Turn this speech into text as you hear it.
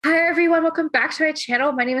everyone. Welcome back to my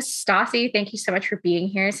channel. My name is Stassi. Thank you so much for being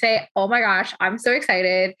here today. Oh my gosh, I'm so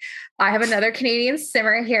excited. I have another Canadian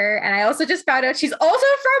simmer here, and I also just found out she's also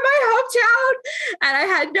from my hometown, and I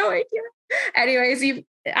had no idea. Anyways,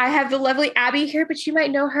 I have the lovely Abby here, but you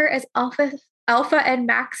might know her as Alpha and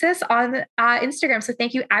Maxis on Instagram. So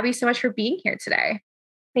thank you, Abby, so much for being here today.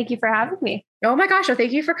 Thank you for having me. Oh my gosh. Well,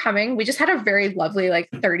 thank you for coming. We just had a very lovely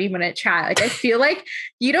 30-minute chat. Like, I feel like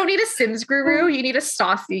you don't need a Sims guru. You need a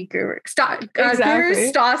Stassi guru. Exactly. Guru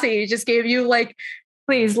Stassi just gave you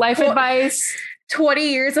please, life advice. 20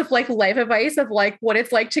 years of life advice of what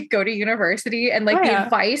it's like to go to university and the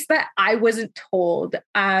advice that I wasn't told.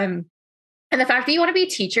 And the fact that you want to be a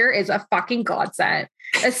teacher is a fucking godsend,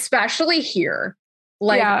 especially here.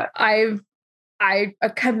 I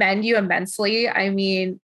commend you immensely. I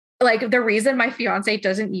mean, the reason my fiance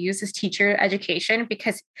doesn't use his teacher education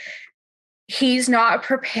because he's not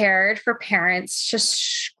prepared for parents to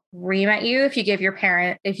scream at you if you give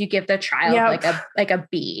the child a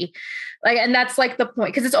B. And that's the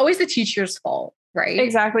point, because it's always the teacher's fault, right?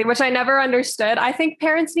 Exactly, which I never understood. I think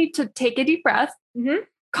parents need to take a deep breath. Mm-hmm.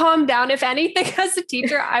 Calm down. If anything, as a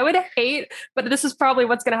teacher, I would hate, but this is probably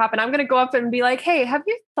what's going to happen. I'm going to go up and be like, hey, have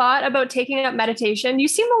you thought about taking up meditation? You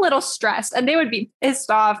seem a little stressed. And they would be pissed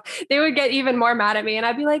off. They would get even more mad at me. And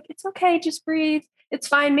I'd be like, it's okay. Just breathe. It's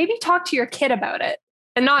fine. Maybe talk to your kid about it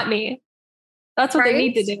and not me. That's what they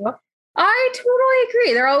need to do. I totally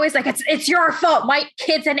agree. They're always like, it's your fault. My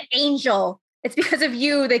kid's an angel. It's because of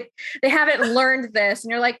you. They haven't learned this.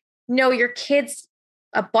 And you're like, no, your kid's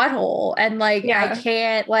a butthole, and I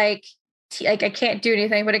can't I can't do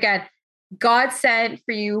anything. But again, God sent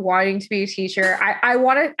for you wanting to be a teacher. I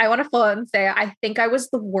want to full out and say I think I was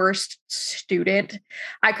the worst student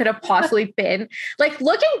I could have possibly been.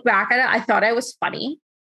 Looking back at it, I thought I was funny.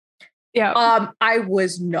 Yeah. I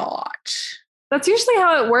was not. That's usually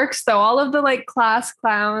how it works, though. All of the class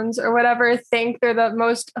clowns or whatever think they're the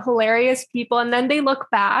most hilarious people, and then they look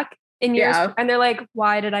back in years and they're like,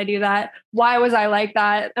 why did I do that? Why was I like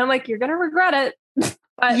that? And I'm like, you're going to regret it.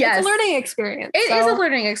 But it's a learning experience. It is a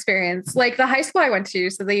learning experience. The high school I went to,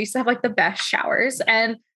 so they used to have the best showers,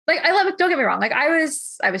 and I love it. Don't get me wrong. I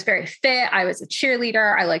was very fit. I was a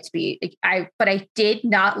cheerleader. I liked to be, but I did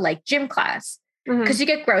not like gym class because you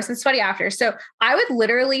get gross and sweaty after. So I would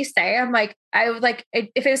literally say,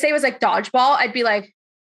 if it was dodgeball, I'd be like,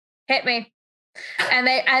 hit me. And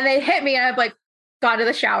they hit me, and I'd be like, gone to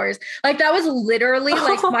the showers. That was literally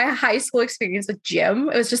my high school experience with gym.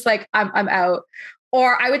 It was just I'm out.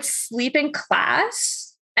 Or I would sleep in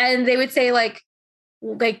class, and they would say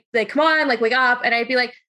come on, wake up. And I'd be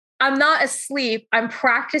like, I'm not asleep. I'm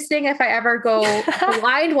practicing. If I ever go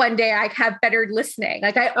blind one day, I have better listening.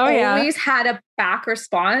 I always had a back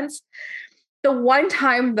response. The one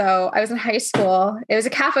time though, I was in high school, it was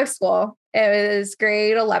a Catholic school. It was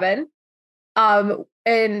grade 11.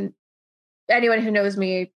 And anyone who knows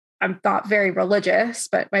me, I'm not very religious,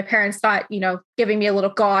 but my parents thought, giving me a little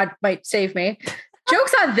God might save me.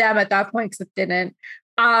 Joke's on them at that point, because it didn't.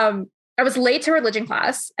 I was late to religion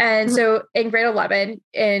class. And so in grade 11,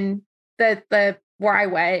 in the where I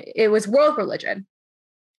went, it was world religion.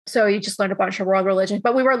 So you just learned a bunch of world religion,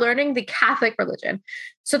 but we were learning the Catholic religion.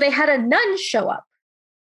 So they had a nun show up.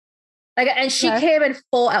 And she came in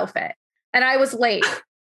full outfit, and I was late.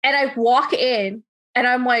 And I walk in, and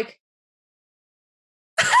I'm like,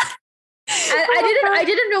 I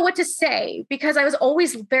didn't know what to say, because I was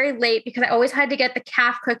always very late, because I always had to get the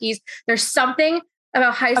calf cookies. There's something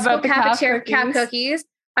about high school cafeteria calf cookies.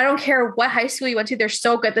 I don't care what high school you went to. They're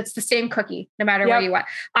so good. That's the same cookie, no matter where you went.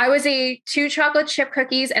 I was a 2 chocolate chip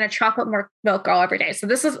cookies and a chocolate milk girl every day. So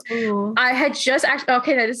this is, I had just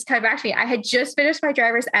actually, this is coming back to me. I had just finished my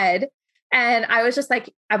driver's ed, and I was just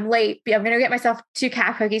like, I'm late, but I'm going to get myself 2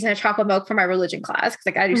 calf cookies and a chocolate milk for my religion class, because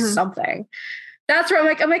I got to do something. That's where I'm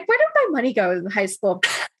like, where did my money go in high school?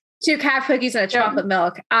 2 calf cookies and a chocolate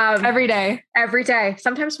milk. Every day,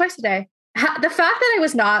 sometimes twice a day. The fact that I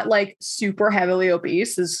was not super heavily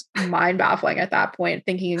obese is mind baffling at that point,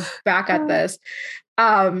 thinking back at this.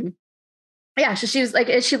 So she was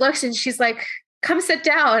she looks and she's like, come sit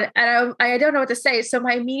down. And I don't know what to say. So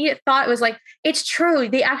my immediate thought was it's true.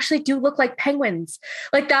 They actually do look like penguins.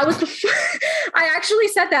 That was I actually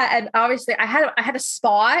said that. And obviously I had a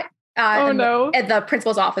spot in the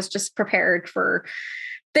principal's office, just prepared for,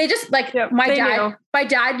 they just my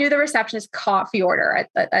dad knew the receptionist coffee order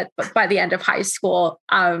by the end of high school.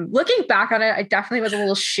 Looking back on it, I definitely was a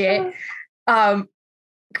little shit. But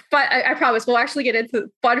I promise we'll actually get into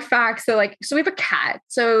fun facts. So we have a cat.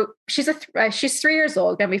 So she's 3 years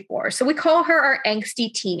old, gonna be 4. So we call her our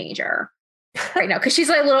angsty teenager right now, because she's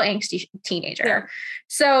a little angsty teenager. Yeah.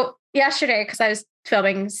 So yesterday, because I was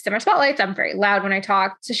filming Summer Spotlights, I'm very loud when I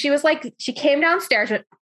talk. So she was like, she came downstairs,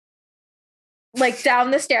 like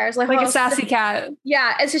down the stairs, like a sassy cat.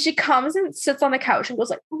 Yeah. And so she comes and sits on the couch and goes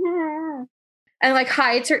like, and like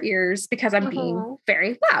hides her ears because I'm being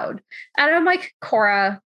very loud. And I'm like,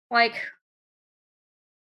 Cora, like,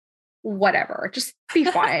 whatever, just be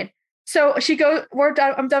fine. So she goes, we're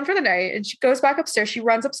done. I'm done for the night. And she goes back upstairs. She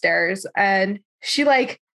runs upstairs and she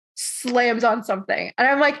like slams on something. And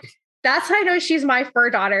I'm like, that's how I know she's my fur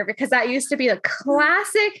daughter, because that used to be the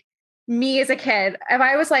classic me as a kid. If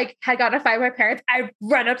I was like, had gotten a fight with my parents, I'd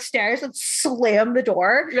run upstairs and slam the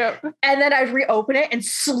door. Yep. And then I'd reopen it and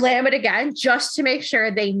slam it again just to make sure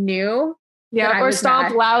they knew. Yeah. Or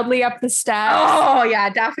stomp loudly up the steps. Oh yeah,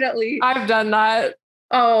 definitely. I've done that.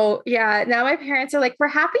 Oh yeah. Now my parents are like, we're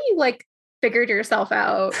happy you like figured yourself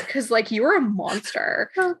out, because like you were a monster.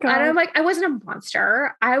 Oh, and I'm like, I wasn't a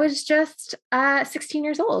monster. I was just 16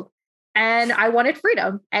 years old. And I wanted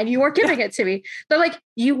freedom and you weren't giving it to me. They're like,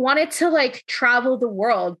 you wanted to like travel the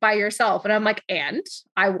world by yourself. And I'm like, and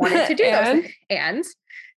I wanted to do those.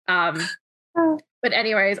 But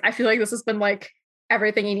anyways, I feel like this has been like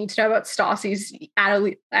everything you need to know about Stassi's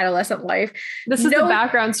adolescent life. This is the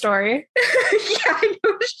background story. Yeah,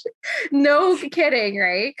 no kidding,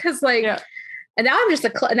 right? Because like, and now I'm just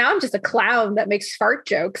a clown that makes fart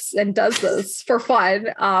jokes and does this for fun.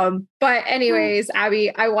 But anyways,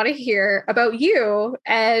 Abby, I want to hear about you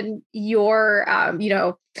and your,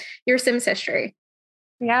 your Sims history.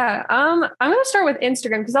 Yeah. I'm going to start with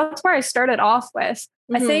Instagram because that's where I started off with.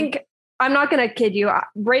 I think, I'm not going to kid you.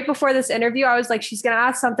 Right before this interview, I was like, she's going to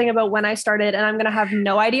ask something about when I started and I'm going to have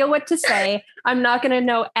no idea what to say. I'm not going to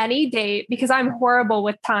know any date because I'm horrible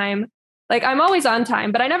with time. Like I'm always on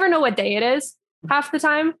time, but I never know what day it is half the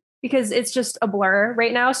time because it's just a blur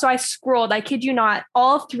right now. So I scrolled, I kid you not,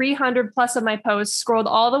 all 300 plus of my posts, scrolled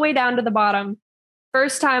all the way down to the bottom.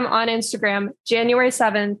 First time on Instagram, January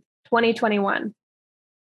 7th, 2021. And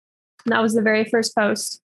that was the very first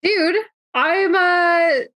post. Dude, I'm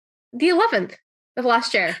the 11th of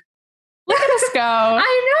last year. Look at us go.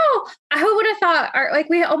 I know. Who would have thought? Like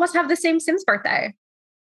we almost have the same Sims birthday.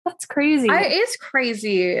 That's crazy. It is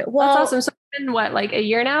crazy. Well, that's awesome. So it's been what, like a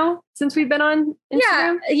year now since we've been on Instagram?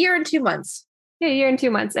 Yeah, a year and 2 months. Yeah, a year and 2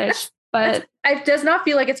 months-ish. But it does not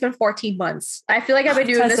feel like it's been 14 months. I feel like I've been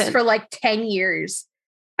doing this for like 10 years.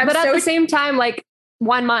 But at the same time, like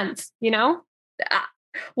 1 month, you know?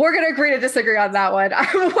 We're going to agree to disagree on that one.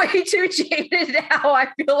 I'm way too jaded now. I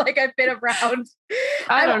feel like I've been around.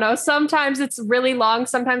 I don't know. Sometimes it's really long.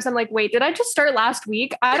 Sometimes I'm like, wait, did I just start last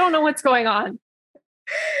week? I don't know what's going on.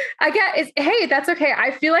 Hey, that's okay.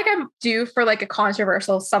 I feel like I'm due for like a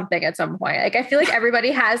controversial something at some point. Like I feel like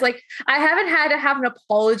everybody has, like, I haven't had to have an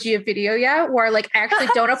apology video yet where like I actually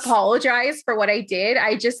don't apologize for what I did.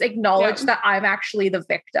 I just acknowledge that I'm actually the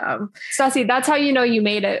victim. Stassi, that's how you know you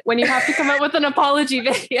made it, when you have to come up with an apology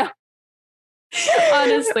video.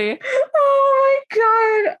 Honestly. Oh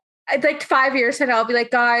my God. Like 5 years from now, I'll be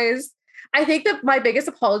like, guys, I think that my biggest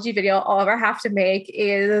apology video I'll ever have to make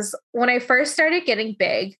is when I first started getting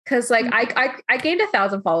big. Cause like I gained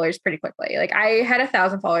 1,000 followers pretty quickly. Like I had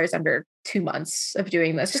 1,000 followers under 2 months of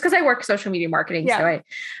doing this just cause I work social media marketing. So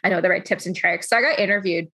I know the right tips and tricks. So I got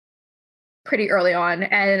interviewed pretty early on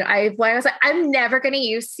and I was like, I'm never going to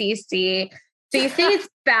use CC. CC is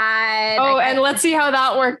bad. Oh, and let's see how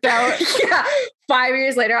that worked out. 5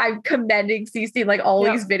 years later, I'm commending CC like all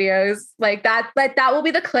these videos like that. Like that will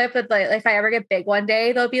be the clip that like if I ever get big one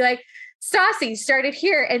day, they'll be like, Stassi started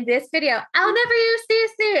here in this video. I'll never use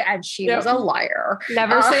CC. And she was a liar.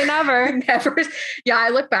 Never say never. Never. Yeah, I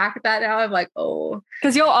look back at that now. I'm like, oh.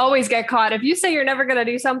 Because you'll always get caught. If you say you're never going to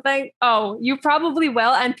do something, you probably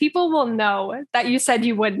will. And people will know that you said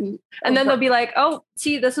you wouldn't. And then they'll be like, oh,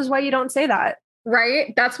 see, this is why you don't say that.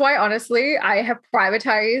 Right. That's why, honestly, I have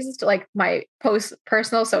privatized like my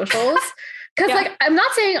personal socials. Cause like, I'm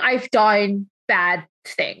not saying I've done bad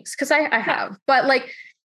things because I have, but like,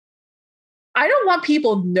 I don't want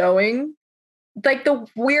people knowing like the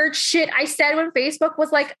weird shit I said when Facebook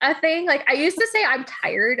was like a thing. Like I used to say I'm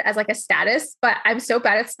tired as like a status, but I'm so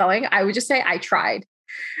bad at spelling. I would just say I tried.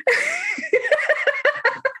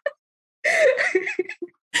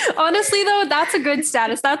 Honestly, though, that's a good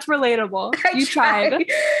status. That's relatable. You tried. And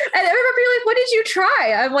I remember being like, what did you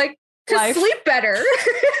try? I'm like, to sleep better.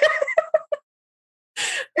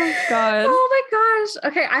 Oh God. Oh my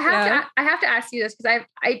gosh. Okay. I have to ask you this because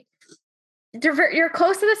you're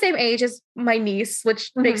close to the same age as my niece,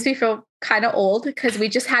 which makes me feel kind of old because we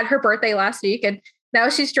just had her birthday last week and now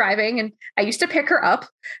she's driving and I used to pick her up.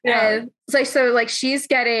 And so she's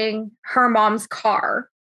getting her mom's car.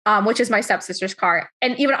 which is my stepsister's car.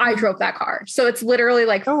 And even I drove that car. So it's literally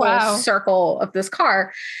like full circle of this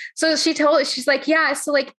car. So she's like, yeah.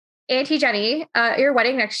 So like, Auntie Jenny, your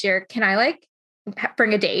wedding next year, can I like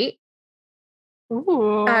bring a date?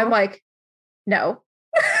 Ooh. I'm like, no.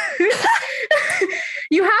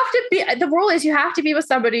 You have to be, the rule is you have to be with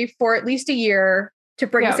somebody for at least a year to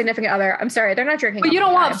bring a significant other. I'm sorry, they're not drinking. But you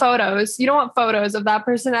don't want photos. You don't want photos of that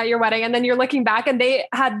person at your wedding. And then you're looking back and they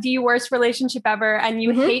had the worst relationship ever and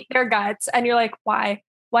you hate their guts. And you're like, why?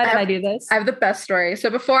 Why did I do this? I have the best story. So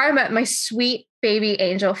before I met my sweet baby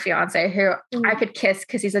angel fiance, who I could kiss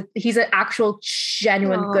because he's an actual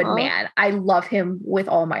genuine good man. I love him with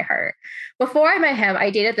all my heart. Before I met him, I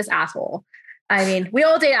dated this asshole. I mean, we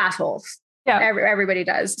all date assholes. Yeah, everybody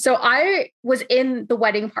does. So I was in the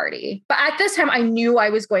wedding party, but at this time I knew I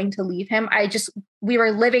was going to leave him. We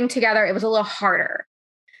were living together. It was a little harder.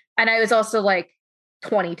 And I was also like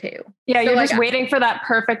 22. Yeah. So you're just waiting for that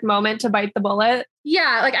perfect moment to bite the bullet.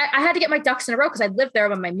 Yeah. Like I had to get my ducks in a row because I lived there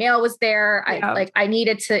when my mail was there. I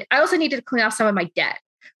also needed to clean off some of my debt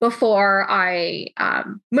before I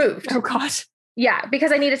moved. Oh God. Yeah.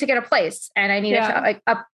 Because I needed to get a place and I needed to like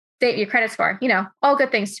update your credit score, all good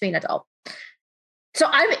things to be an adult. So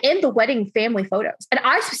I'm in the wedding family photos and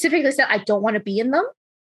I specifically said, I don't want to be in them.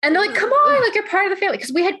 And they're like, come on, like you're part of the family.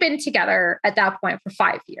 Cause we had been together at that point for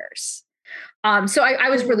 5 years. So I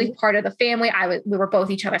was really part of the family. We were both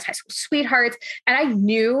each other's high school sweethearts. And I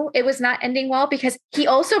knew it was not ending well because he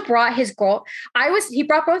also brought he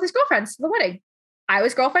brought both his girlfriends to the wedding. I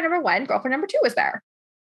was girlfriend number 1, girlfriend number 2 was there.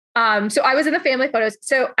 So I was in the family photos.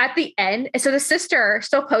 So at the end, so the sister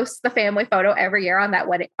still posts the family photo every year on that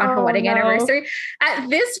wedding, on her wedding anniversary. At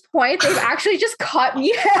this point, they've actually just cut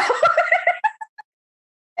me out.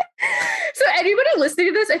 So anybody listening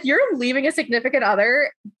to this, if you're leaving a significant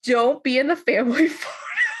other, don't be in the family photo.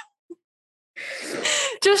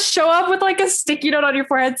 Just show up with like a sticky note on your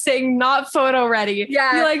forehead saying not photo ready.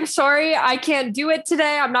 Yeah. Be like, sorry, I can't do it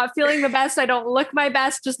today. I'm not feeling the best. I don't look my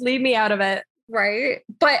best. Just leave me out of it. Right.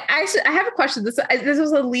 But actually, I have a question. This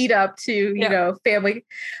was a lead up to, family,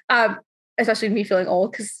 especially me feeling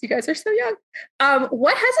old because you guys are so young.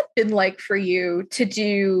 What has it been like for you to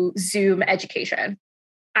do Zoom education?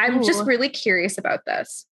 I'm just really curious about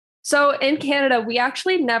this. So in Canada, we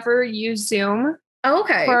actually never use Zoom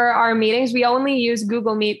for our meetings. We only use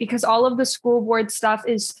Google Meet because all of the school board stuff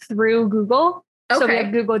is through Google. So we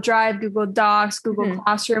have Google Drive, Google Docs, Google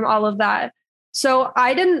Classroom, all of that. So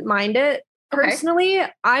I didn't mind it. Personally,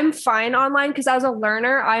 I'm fine online because as a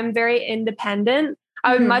learner, I'm very independent.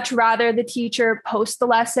 I would much rather the teacher post the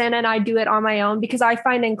lesson and I do it on my own because I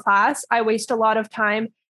find in class, I waste a lot of time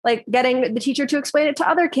like getting the teacher to explain it to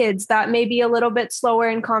other kids that may be a little bit slower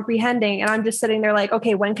in comprehending. And I'm just sitting there like,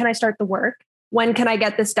 okay, when can I start the work? When can I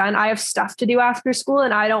get this done? I have stuff to do after school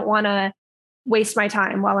and I don't want to waste my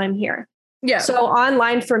time while I'm here. Yeah. So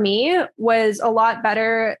online for me was a lot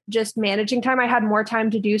better just managing time. I had more time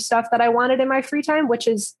to do stuff that I wanted in my free time, which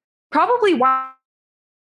is probably why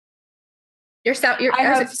I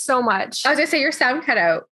have so much. I was gonna say your sound cut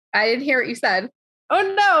out. I didn't hear what you said.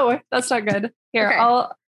 Oh no, that's not good. Here,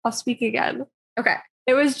 I'll speak again. Okay.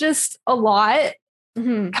 It was just a lot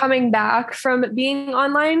coming back from being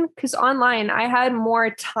online because online I had more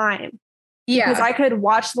time. Yeah. Because I could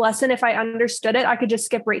watch the lesson. If I understood it, I could just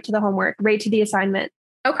skip right to the homework, right to the assignment.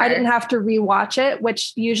 Okay. I didn't have to rewatch it,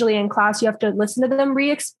 which usually in class, you have to listen to them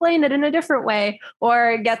re-explain it in a different way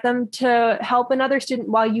or get them to help another student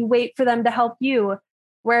while you wait for them to help you.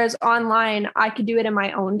 Whereas online, I could do it in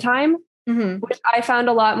my own time, which I found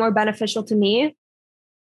a lot more beneficial to me.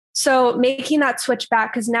 So making that switch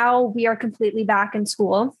back, because now we are completely back in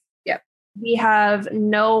school. Yep. We have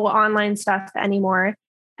no online stuff anymore.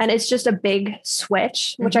 And it's just a big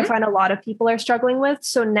switch, which I find a lot of people are struggling with.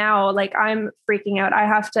 So now like I'm freaking out. I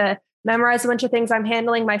have to memorize a bunch of things. I'm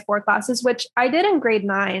handling my 4 classes, which I did in grade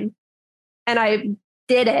 9 and I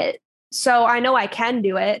did it. So I know I can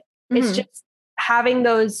do it. It's just having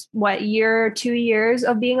those, 2 years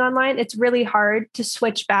of being online. It's really hard to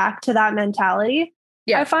switch back to that mentality.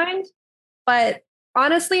 Yeah, I find. But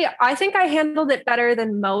honestly, I think I handled it better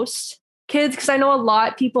than most kids because I know a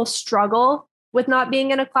lot of people struggle with not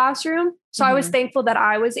being in a classroom. So I was thankful that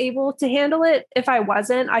I was able to handle it. If I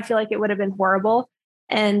wasn't, I feel like it would have been horrible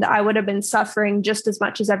and I would have been suffering just as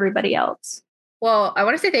much as everybody else. Well, I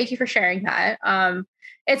want to say thank you for sharing that.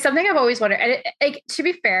 It's something I've always wondered. And to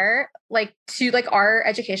be fair, to our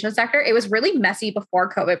education sector, it was really messy before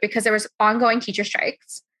COVID because there was ongoing teacher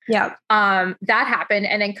strikes. Yeah. That happened.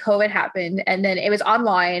 And then COVID happened and then it was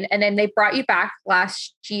online and then they brought you back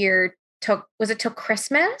last year till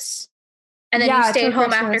Christmas? And then you stayed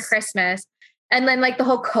home after Christmas. And then like the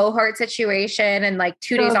whole cohort situation and like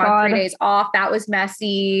 2 days on, God. 3 days off, that was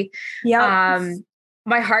messy. Yeah.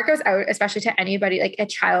 My heart goes out, especially to anybody, like a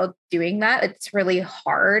child doing that. It's really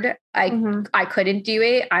hard. I couldn't do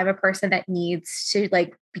it. I'm a person that needs to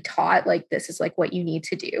like be taught, like, this is like what you need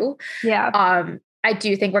to do. Yeah. I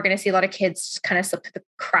do think we're going to see a lot of kids kind of slip through the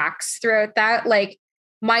cracks throughout that. Like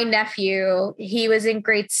my nephew, he was in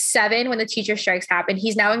grade 7 when the teacher strikes happened.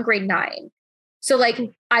 He's now in grade 9. So like,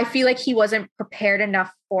 I feel like he wasn't prepared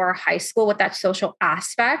enough for high school with that social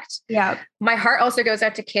aspect. Yeah. My heart also goes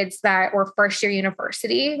out to kids that were first year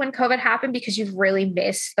university when COVID happened, because you've really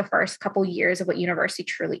missed the first couple years of what university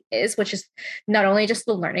truly is, which is not only just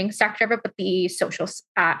the learning sector of it, but the social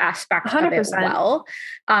aspect 100%. Of it as well.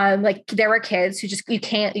 Like there were kids who just, you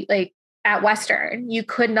can't, like at Western, you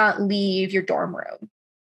could not leave your dorm room.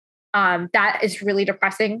 That is really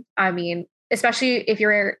depressing. I mean, especially if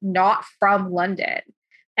you're not from London.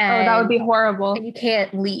 And that would be horrible. And you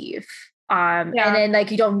can't leave. And then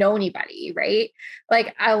like, you don't know anybody, right?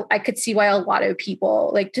 Like I could see why a lot of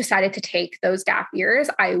people like decided to take those gap years.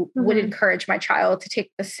 I would encourage my child to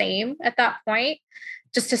take the same at that point,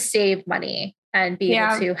 just to save money and be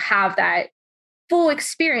able to have that full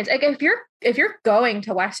experience. Like if you're going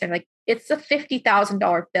to Western, like it's a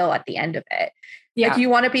 $50,000 bill at the end of it. Like you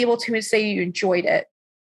want to be able to say you enjoyed it.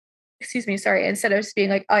 Instead of just being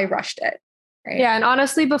like, I rushed it. Right. Yeah. And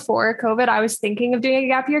honestly, before COVID, I was thinking of doing a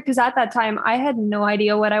gap year because at that time I had no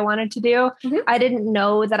idea what I wanted to do. I didn't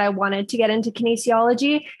know that I wanted to get into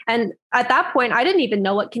kinesiology. And at that point, I didn't even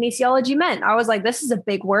know what kinesiology meant. I was like, this is a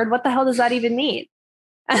big word. What the hell does that even mean?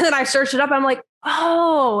 And then I searched it up. I'm like,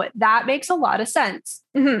 oh, that makes a lot of sense,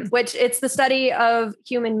 which it's the study of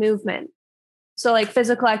human movement. So like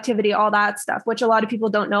physical activity, all that stuff, which a lot of people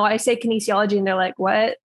don't know. I say kinesiology and they're like,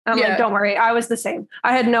 what? I'm like, don't worry. I was the same.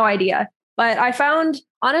 I had no idea. But I found,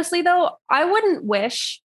 honestly, though, I wouldn't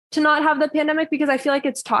wish to not have the pandemic because I feel like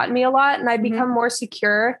it's taught me a lot and I've become more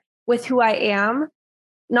secure with who I am,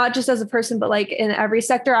 not just as a person, but like in every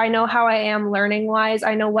sector. I know how I am learning wise.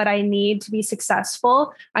 I know what I need to be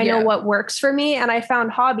successful. I know what works for me. And I found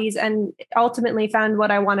hobbies and ultimately found what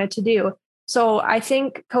I wanted to do. So I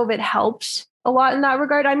think COVID helped a lot in that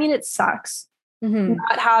regard. I mean, it sucks.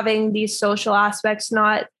 Not having these social aspects,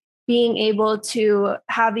 not being able to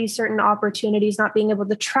have these certain opportunities, not being able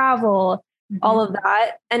to travel, all of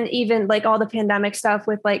that. And even like all the pandemic stuff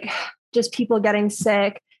with like just people getting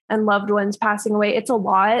sick and loved ones passing away. It's a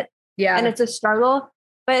lot. Yeah. And it's a struggle,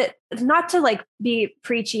 but not to like be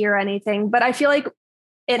preachy or anything, but I feel like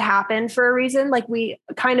it happened for a reason. Like we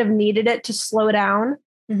kind of needed it to slow down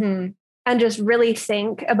and just really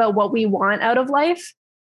think about what we want out of life.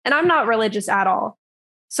 And I'm not religious at all.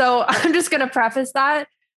 So I'm just going to preface that.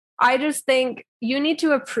 I just think you need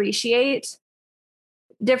to appreciate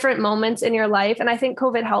different moments in your life. And I think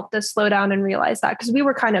COVID helped us slow down and realize that because we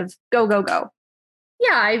were kind of go, go, go.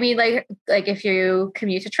 Yeah. I mean, like if you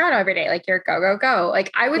commute to Toronto every day, like you're go, go, go. Like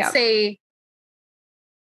I would say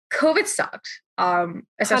COVID sucked.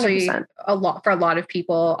 Especially 100%. For a lot of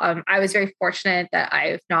people. I was very fortunate that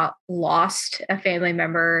I've not lost a family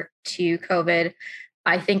member to COVID.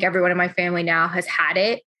 I think everyone in my family now has had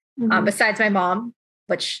it, besides my mom,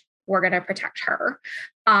 which we're going to protect her.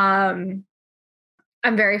 I'm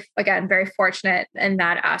very fortunate in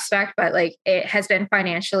that aspect, but like it has been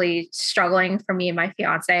financially struggling for me and my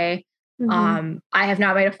fiance. I have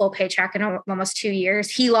not made a full paycheck in almost 2 years.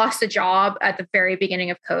 He lost a job at the very beginning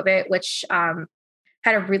of COVID, which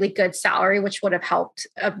had a really good salary, which would have helped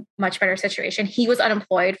a much better situation. He was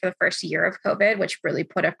unemployed for the first year of COVID, which really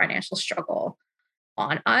put a financial struggle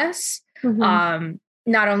on us.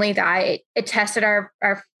 Not only that, it tested our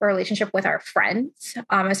relationship with our friends,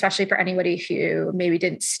 especially for anybody who maybe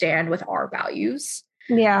didn't stand with our values.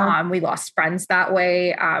 Yeah. We lost friends that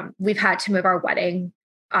way. We've had to move our wedding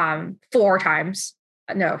 3 times.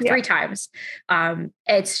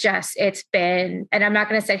 It's been, and I'm not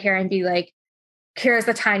going to sit here and be like, here's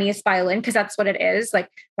the tiniest violin, because that's what it is. Like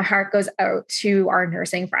my heart goes out to our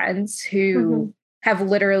nursing friends who have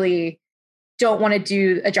literally don't want to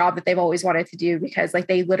do a job that they've always wanted to do because like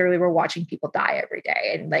they literally were watching people die every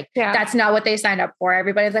day. And like, that's not what they signed up for.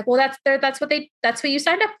 Everybody's like, well, that's what you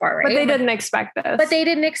signed up for. Right. But they didn't expect this. But they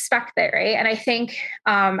didn't expect that. Right. And I think,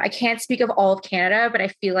 I can't speak of all of Canada, but I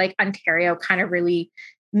feel like Ontario kind of really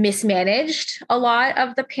mismanaged a lot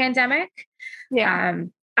of the pandemic. Yeah.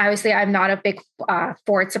 Obviously I'm not a big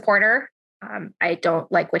Ford supporter. I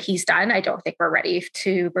don't like what he's done. I don't think we're ready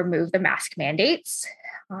to remove the mask mandates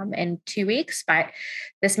in 2 weeks, but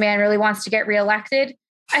this man really wants to get reelected.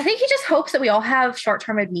 I think he just hopes that we all have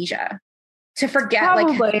short-term amnesia to forget.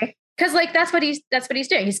 Probably. Like, cause like, that's what he's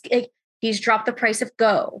doing. He's like, He's dropped the price of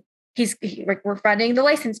Go. We're funding the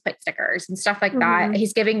license plate stickers and stuff like that.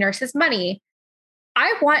 He's giving nurses money.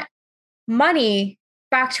 I want money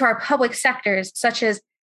back to our public sectors, such as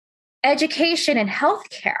education and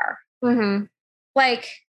healthcare. Like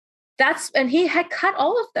and he had cut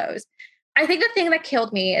all of those. I think the thing that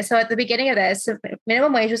killed me is, so at the beginning of this,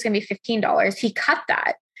 minimum wage was going to be $15. He cut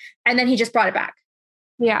that and then he just brought it back.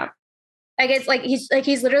 Yeah. It's like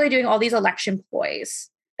he's literally doing all these election ploys.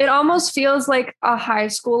 It almost feels like a high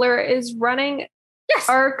schooler is running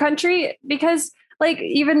our country, because like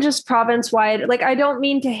even just province wide, like I don't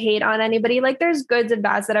mean to hate on anybody. Like there's goods and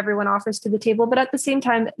bads that everyone offers to the table, but at the same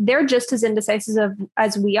time, they're just as indecisive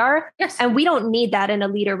as we are. Yes. And we don't need that in a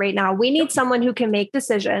leader right now. We need someone who can make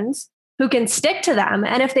decisions, who can stick to them.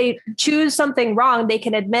 And if they choose something wrong, they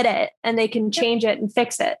can admit it and they can change it and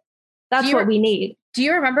fix it. That's what we need. Do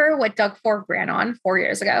you remember what Doug Ford ran on 4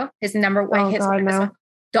 years ago? His number one,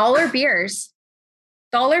 dollar beers.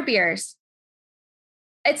 I'm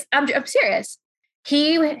serious.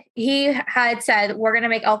 He had said, we're going to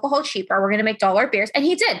make alcohol cheaper. We're going to make dollar beers. And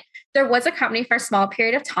he did. There was a company for a small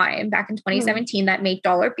period of time back in 2017 that made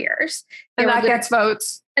dollar beers. And that gets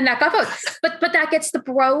votes. And that got votes. But that gets the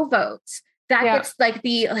bro votes. That gets like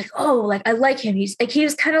I like him. He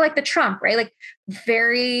was kind of like the Trump, right? Like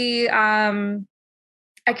very,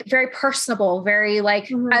 very personable, very I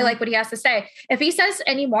like what he has to say. If he says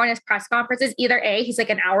any more in his press conferences, either A, he's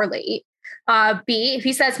like an hour late. B, if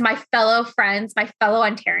he says my fellow friends, my fellow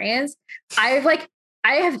Ontarians, I've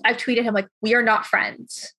tweeted him like, we are not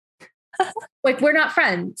friends. Like we're not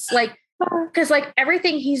friends. Like, because like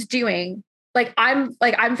everything he's doing, I'm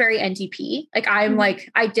very NDP. Like I'm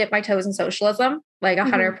I dip my toes in socialism, like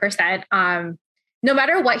 100%. No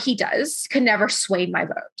matter what he does, can never sway my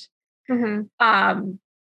vote.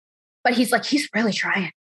 But he's really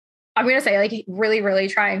trying. I'm going to say really, really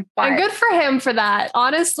trying. But and good for him for that.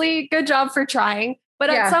 Honestly, good job for trying. But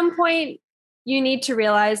at some point, you need to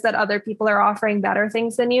realize that other people are offering better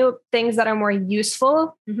things than you, things that are more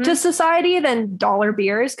useful to society than dollar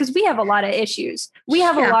beers. Because we have a lot of issues. We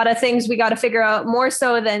have a lot of things we got to figure out, more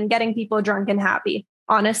so than getting people drunk and happy,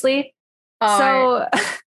 honestly. So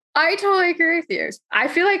I totally agree with you. I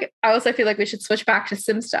also feel like we should switch back to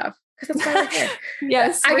sim stuff. That's why we're here.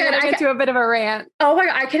 Yes, we're gonna get to a bit of a rant. Oh my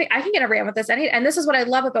God, I can get a rant with this. And this is what I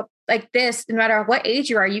love about this. No matter what age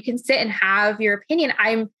you are, you can sit and have your opinion.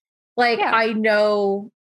 I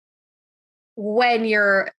know when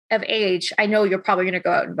you're of age, I know you're probably going to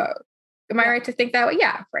go out and vote. Am I right to think that way?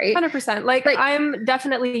 Yeah, right. 100%. Like I'm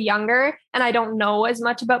definitely younger, and I don't know as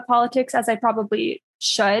much about politics as I probably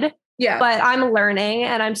should. Yeah, but I'm learning,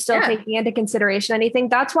 and I'm still taking into consideration anything.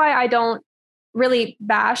 That's why I don't really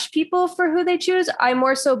bash people for who they choose. I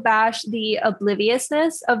more so bash the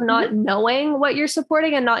obliviousness of not knowing what you're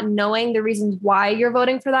supporting and not knowing the reasons why you're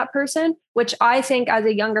voting for that person, which I think as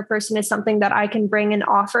a younger person is something that I can bring and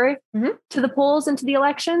offer to the polls and to the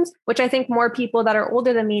elections, which I think more people that are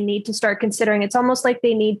older than me need to start considering. It's almost like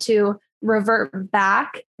they need to revert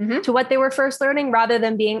back to what they were first learning, rather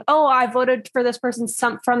than being, oh, I voted for this person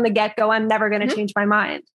from the get-go, I'm never going to change my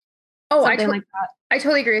mind. Oh, like that. I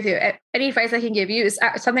totally agree with you. Any advice I can give you is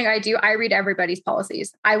something I do. I read everybody's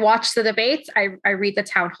policies. I watch the debates. I read the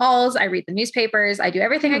town halls. I read the newspapers. I do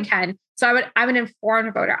everything I can. So I'm an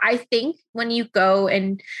informed voter. I think when you go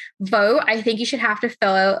and vote, I think you should have to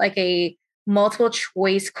fill out like a multiple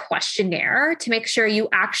choice questionnaire to make sure you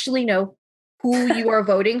actually know who you are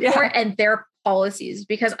voting for and their policies,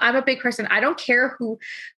 because I'm a big person. I don't care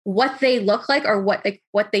what they look like or what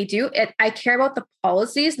they do. I care about the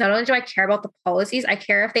policies. Not only do I care about the policies, I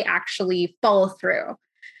care if they actually follow through.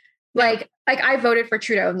 Like I voted for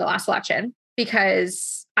Trudeau in the last election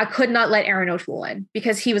because I could not let Aaron O'Toole in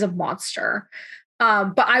because he was a monster.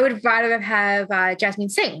 But I would rather have Jasmine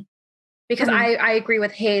Singh, because I agree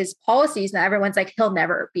with his policies. Now everyone's like, he'll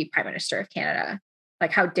never be Prime Minister of Canada.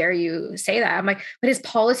 Like, how dare you say that? I'm like, but his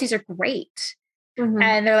policies are great.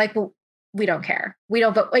 And they're like, well, we don't care. We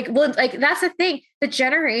don't vote. That's the thing. The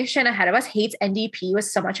generation ahead of us hates NDP with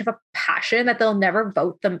so much of a passion that they'll never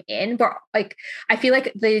vote them in. But I feel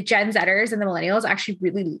like the Gen Zers and the millennials actually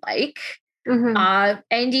really like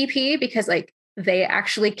NDP because they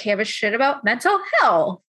actually give a shit about mental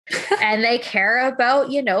health. And they care about,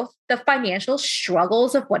 the financial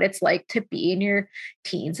struggles of what it's like to be in your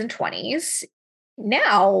teens and 20s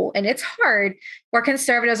now. And it's hard, where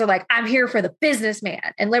conservatives are like, I'm here for the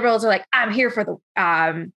businessman, and liberals are like, I'm here for the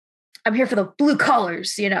blue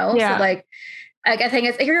collars, So I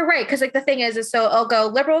think you're right. Cause the thing is so I'll go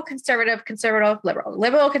liberal, conservative,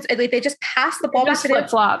 liberal, they just pass the ball back to flip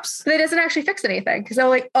flops. It doesn't actually fix anything. Cause they're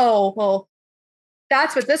like, oh, well,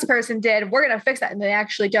 that's what this person did. We're going to fix that. And they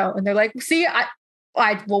actually don't. And they're like, see,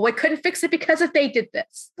 we couldn't fix it because if they did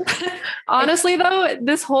this. Honestly, though,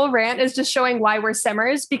 this whole rant is just showing why we're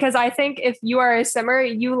simmers, because I think if you are a simmer,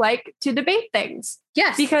 you like to debate things.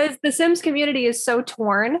 Yes. Because the Sims community is so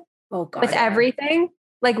torn with everything.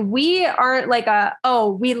 Like we aren't like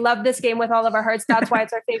we love this game with all of our hearts. That's why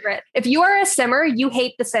it's our favorite. If you are a simmer, you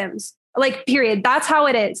hate the Sims. Like, period. That's how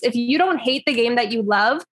it is. If you don't hate the game that you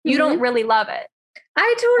love, you don't really love it.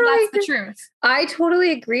 That's the truth. I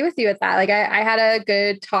totally agree with you with that. Like I had a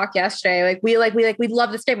good talk yesterday. Like we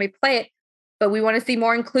love this game. We play it, but we want to see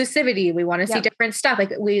more inclusivity. We want to see different stuff.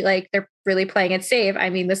 Like they're really playing it safe. I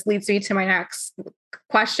mean, this leads me to my next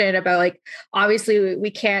question about like, obviously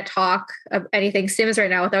we can't talk of anything Sims right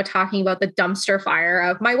now without talking about the dumpster fire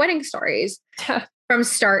of My Wedding Stories. From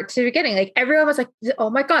start to beginning. Like everyone was like, oh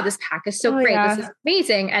my God, this pack is so great. Yeah. This is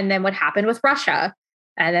amazing. And then what happened with Russia?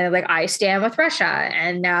 And then like I stand with Russia.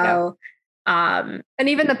 And now and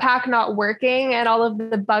even the pack not working and all of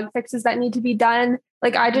the bug fixes that need to be done.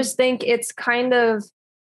 Like I just think it's kind of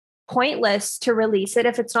pointless to release it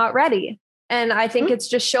if it's not ready. And I think it's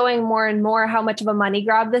just showing more and more how much of a money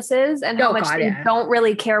grab this is and how much they don't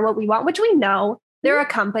really care what we want, which we know. They're a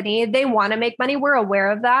company. They want to make money. We're aware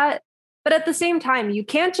of that. But at the same time, you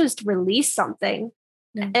can't just release something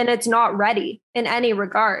and it's not ready in any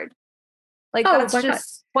regard. Like that's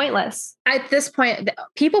just pointless. At this point,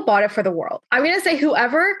 people bought it for the world. I'm going to say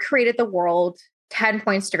whoever created the world, 10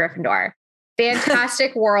 points to Gryffindor.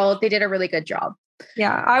 Fantastic world. They did a really good job.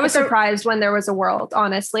 Yeah. I was surprised when there was a world,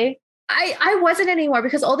 honestly. I wasn't anymore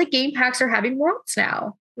because all the game packs are having worlds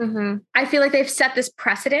now. Mm-hmm. I feel like they've set this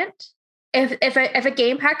precedent. If a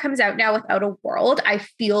game pack comes out now without a world, I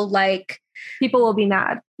feel like people will be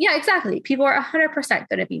mad. Yeah, exactly. People are 100%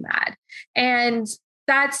 going to be mad. And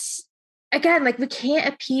that's, again, like we can't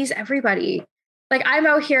appease everybody. Like I'm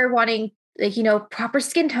out here wanting like, proper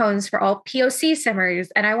skin tones for all POC simmers,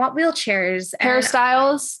 and I want wheelchairs.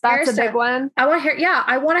 Hairstyles. That's a big one. I want hair. Yeah.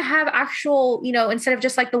 I want to have actual, instead of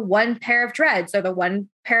just like the one pair of dreads or the one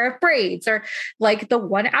pair of braids or like the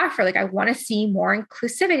one afro, like I want to see more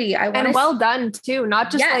inclusivity. And well done too. Not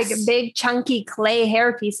just like big chunky clay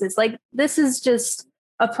hair pieces. Like this is just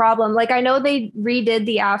a problem. Like I know they redid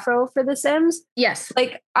the afro for The Sims. Yes.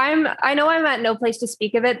 Like I know I'm at no place to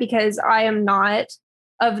speak of it because I am not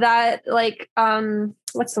of that, like,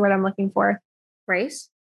 what's the word I'm looking for? Race?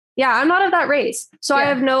 Yeah, I'm not of that race. So I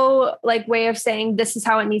have no like way of saying this is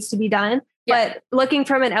how it needs to be done. Yeah. But looking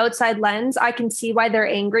from an outside lens, I can see why they're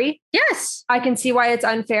angry. Yes. I can see why it's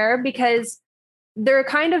unfair because they're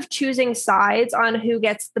kind of choosing sides on who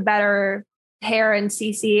gets the better hair and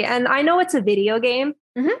CC. And I know it's a video game.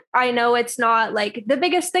 Mm-hmm. I know it's not like the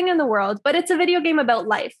biggest thing in the world, but it's a video game about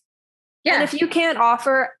life. Yeah. And if you can't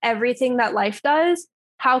offer everything that life does,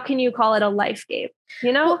 how can you call it a life game?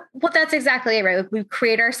 Well, that's exactly it, right? We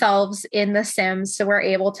create ourselves in the Sims, so we're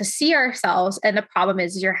able to see ourselves. And the problem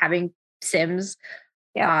is you're having Sims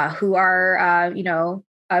who are,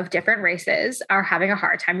 of different races are having a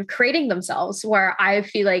hard time creating themselves, where I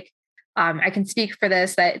feel like I can speak for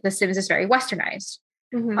this, that the Sims is very westernized.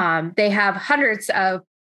 Mm-hmm. They have hundreds of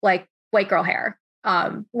like white girl hair,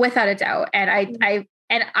 without a doubt. And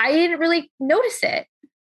I didn't really notice it.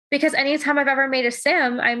 Because anytime I've ever made a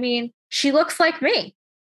Sim, I mean, she looks like me.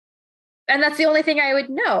 And that's the only thing I would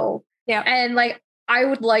know. Yeah. And like, I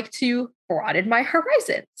would like to broaden my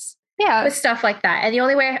horizons. Yeah. With stuff like that. And the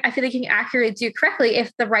only way I feel like you can accurately do correctly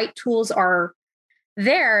if the right tools are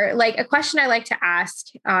there. Like a question I like to ask.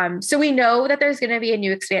 So we know that there's going to be a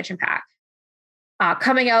new expansion pack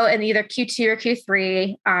coming out in either Q2 or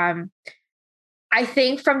Q3. I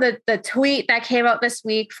think from the tweet that came out this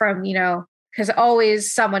week from, because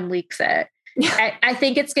always someone leaks it. I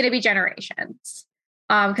think it's going to be Generations.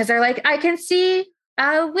 Because they're like, I can see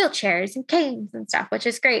wheelchairs and canes and stuff, which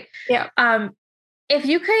is great. Yeah. If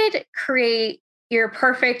you could create your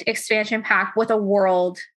perfect expansion pack with a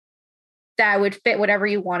world that would fit whatever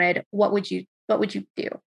you wanted, what would you do?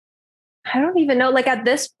 I don't even know. Like at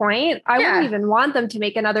this point, I wouldn't even want them to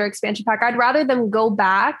make another expansion pack. I'd rather them go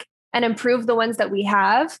back and improve the ones that we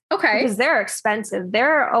have. Okay. Because they're expensive.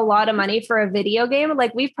 They're a lot of money for a video game.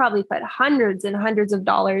 Like we've probably put hundreds and hundreds of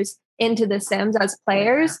dollars into The Sims as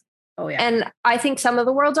players. Oh yeah. And I think some of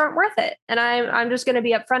the worlds aren't worth it. And I'm just going to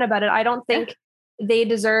be upfront about it. I don't think they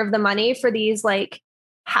deserve the money for these like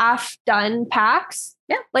half done packs.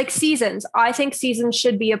 Yeah. Like seasons. I think seasons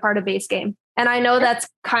should be a part of base game. And I know that's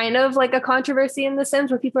kind of like a controversy in The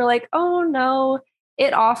Sims where people are like, oh no,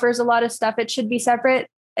 it offers a lot of stuff. It should be separate.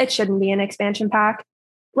 It shouldn't be an expansion pack.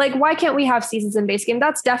 Like, why can't we have seasons in base game?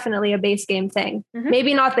 That's definitely a base game thing. Mm-hmm.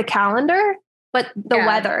 Maybe not the calendar, but the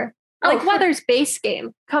weather. Like weather's base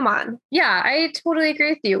game. Come on. Yeah, I totally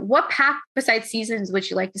agree with you. What pack besides seasons would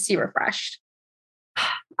you like to see refreshed?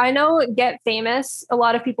 I know Get Famous. A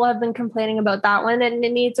lot of people have been complaining about that one and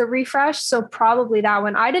it needs a refresh. So probably that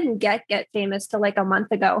one. I didn't Get Famous till like a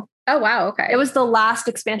month ago. Oh, wow. Okay. It was the last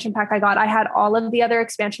expansion pack I got. I had all of the other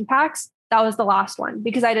expansion packs. That was the last one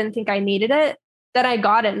because I didn't think I needed it. Then I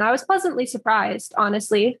got it and I was pleasantly surprised,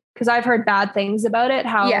 honestly, because I've heard bad things about it,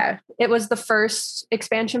 how it was the first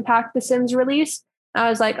expansion pack The Sims released. I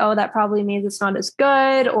was like, oh, that probably means it's not as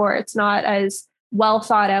good or it's not as well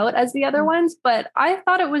thought out as the other ones. But I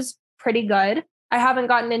thought it was pretty good. I haven't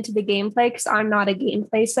gotten into the gameplay because I'm not a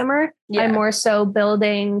gameplay simmer. I'm more so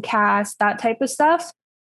building, cast, that type of stuff.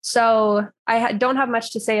 So I don't have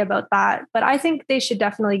much to say about that. But I think they should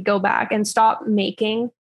definitely go back and stop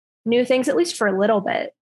making new things, at least for a little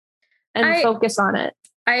bit, and focus on it.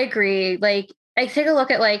 I agree. Like, I take a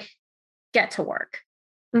look at like Get to Work.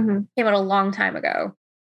 Came out a long time ago.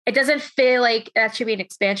 It doesn't feel like that should be an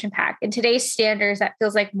expansion pack. In today's standards, that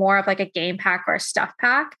feels like more of like a game pack or a stuff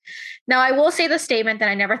pack. Now, I will say the statement that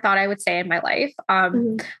I never thought I would say in my life.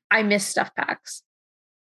 I miss stuff packs.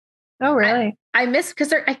 Oh, really? I miss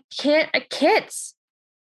because kits.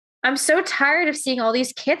 I'm so tired of seeing all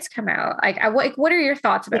these kits come out. Like, what are your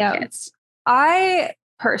thoughts about kits? I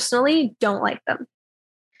personally don't like them.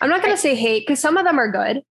 I'm not going to say hate because some of them are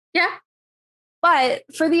good. Yeah. But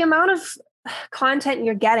for the amount of content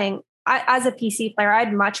you're getting, as a PC player,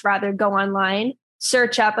 I'd much rather go online,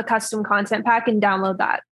 search up a custom content pack and download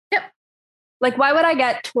that. Yep. Like, why would I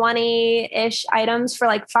get 20-ish items for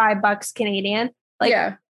like $5 Canadian?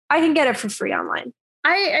 Like, I can get it for free online.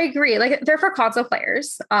 I agree. Like, they're for console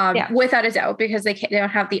players, without a doubt, because they don't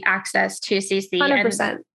have the access to CC.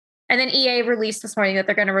 100%. And then EA released this morning that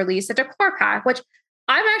they're going to release a decor pack, which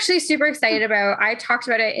I'm actually super excited about. I talked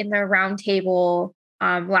about it in the roundtable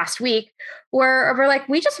last week, where we're like,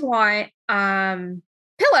 we just want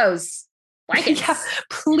pillows, blankets. Yeah,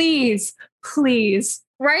 please.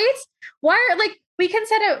 Right? Why are like we can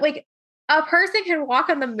set up like a person can walk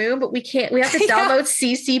on the moon, but we can't. We have to download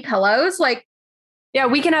CC pillows, like. Yeah,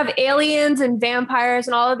 we can have aliens and vampires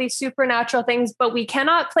and all of these supernatural things, but we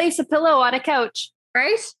cannot place a pillow on a couch.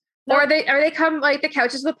 Right? Nope. Or they come like the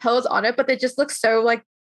couches with pillows on it, but they just look so like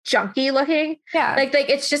junky looking. Yeah. Like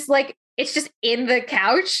it's just in the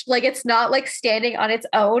couch. Like it's not like standing on its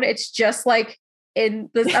own. It's just like in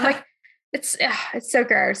the I'm like, it's so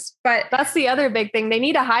gross. But that's the other big thing. They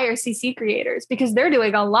need to hire CC creators because they're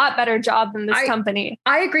doing a lot better job than this company.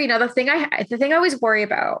 I agree. Now the thing I always worry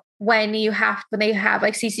about when they have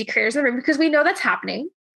like CC creators in the room, because we know that's happening.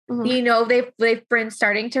 You know, they've been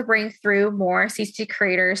starting to bring through more CC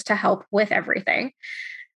creators to help with everything.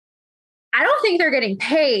 I don't think they're getting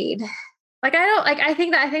paid. Like I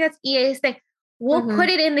think that's EA's thing. We'll put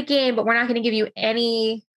it in the game, but we're not going to give you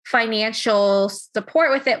any financial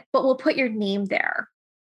support with it, but we'll put your name there.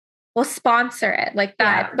 We'll sponsor it like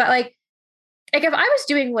that. Yeah. But like if I was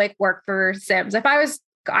doing like work for Sims,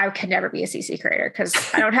 I could never be a CC creator because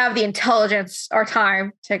I don't have the intelligence or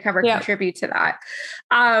time to contribute to that.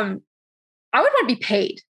 I would want to be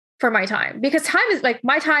paid for my time because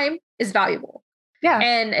my time is valuable. Yeah.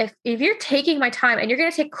 And if you're taking my time and you're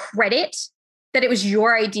going to take credit that it was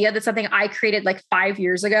your idea, that's something I created like 5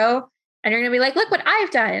 years ago, and you're going to be like, look what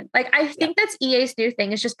I've done. Like, I think that's EA's new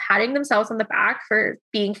thing is just patting themselves on the back for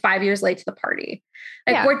being 5 years late to the party.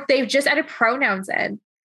 Like where they've just added pronouns in.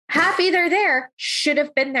 Happy they're there. Should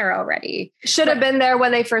have been there already. Should have been there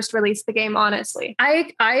when they first released the game, honestly.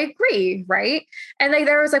 I agree, right? And like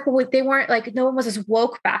there was like, well, they weren't like, no one was as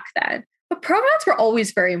woke back then. But pronouns were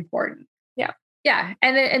always very important. Yeah. Yeah.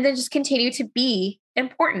 And then just continue to be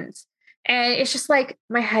important. And it's just like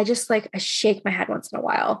my head just like I shake my head once in a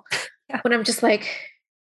while when I'm just like,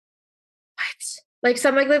 what? Like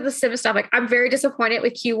something like the Sims stuff. Like I'm very disappointed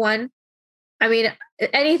with Q1. I mean,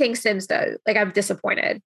 anything Sims does, like I'm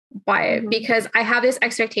disappointed by it because I have this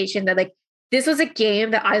expectation that like this was a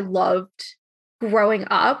game that I loved growing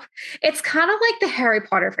up. It's kind of like the Harry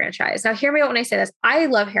Potter franchise. Now, hear me out when I say this. I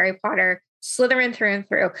love Harry Potter, Slytherin through and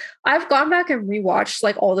through. I've gone back and rewatched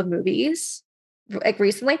like all the movies like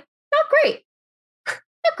recently. Not great.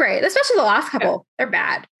 Not great. Especially the last couple. They're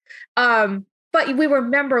bad. But we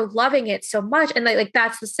remember loving it so much. And like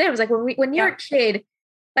that's the Sims. Like when you're a kid,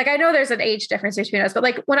 like I know there's an age difference between us, but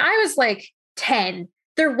like when I was like 10,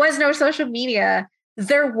 there was no social media.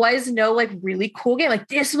 There was no like really cool game. Like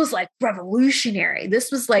this was like revolutionary. This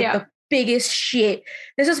was like the biggest shit.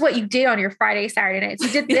 This is what you did on your Friday, Saturday nights. You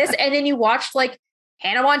did this and then you watched like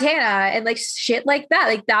Hannah Montana and like shit like that.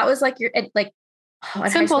 Like that was like your like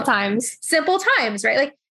simple times, right?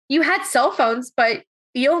 Like you had cell phones, but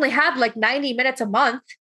you only had like 90 minutes a month.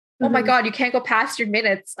 Oh my God, you can't go past your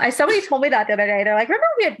minutes. Somebody told me that the other day. They're like, remember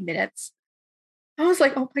we had minutes? I was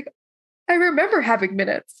like, oh my God, I remember having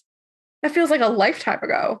minutes. That feels like a lifetime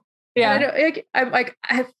ago. Yeah. I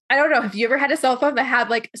don't know. Have you ever had a cell phone that had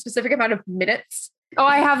like a specific amount of minutes? Oh,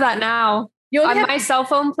 I have that now. My cell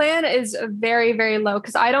phone plan is very, very low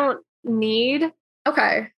because I don't need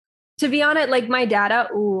to be on it. Like my data.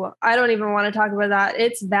 Ooh, I don't even want to talk about that.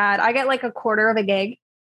 It's bad. I get like a quarter of a gig.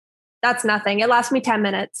 That's nothing. It lasts me 10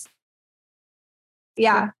 minutes.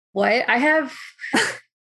 Yeah. What? I have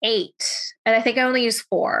 8 and I think I only use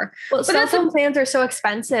 4. Well, cell phone plans are so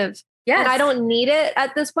expensive. Yes. And I don't need it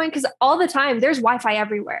at this point because all the time there's Wi-Fi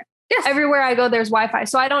everywhere. Yes. Everywhere I go, there's Wi-Fi.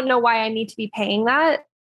 So I don't know why I need to be paying that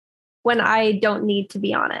when I don't need to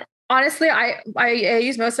be on it. Honestly, I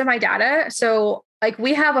use most of my data. So like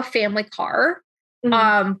we have a family car,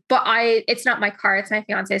 but it's not my car. It's my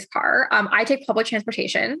fiance's car. I take public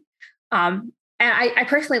transportation. And I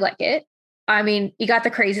personally like it. I mean, you got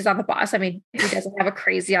the crazies on the bus. I mean, who doesn't have a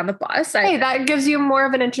crazy on the bus? Hey, that gives you more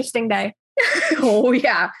of an interesting day. Oh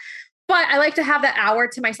yeah. But I like to have that hour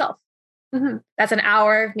to myself. That's an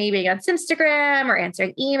hour of me being on Instagram or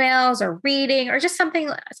answering emails or reading or just something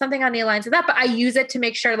on the lines of that. But I use it to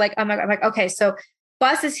make sure like, I'm like, okay, so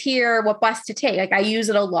bus is here, what bus to take? Like I use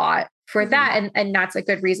it a lot for that. And that's a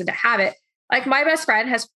good reason to have it. Like my best friend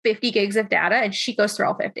has 50 gigs of data and she goes through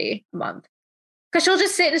all 50 a month. Cause she'll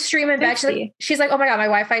just sit and stream and bed. She's like, oh my God, my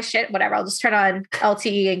Wi-Fi shit, whatever. I'll just turn on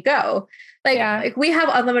LTE and go. Like we have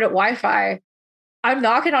unlimited Wi-Fi. I'm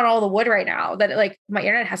knocking on all the wood right now that like my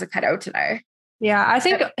internet hasn't cut out today. Yeah. I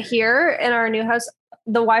think here in our new house,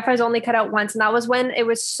 the Wi-Fi is only cut out once. And that was when it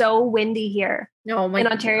was so windy here in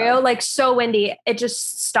Ontario, like so windy. It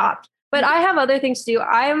just stopped. But I have other things to do.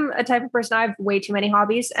 I'm a type of person, I have way too many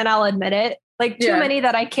hobbies and I'll admit it. Like too many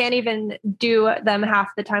that I can't even do them half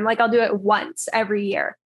the time. Like I'll do it once every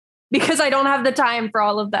year because I don't have the time for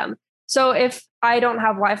all of them. So if I don't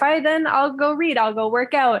have Wi-Fi, then I'll go read, I'll go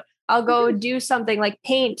work out, I'll go do something like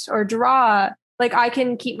paint or draw. Like I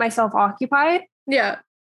can keep myself occupied. Yeah.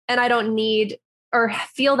 And I don't need or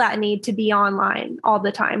feel that need to be online all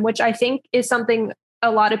the time, which I think is something a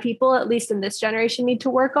lot of people, at least in this generation, need to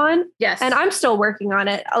work on. Yes. And I'm still working on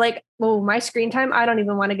it. Like, my screen time, I don't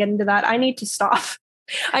even want to get into that. I need to stop.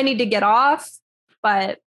 I need to get off.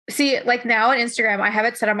 But see, like now on Instagram, I have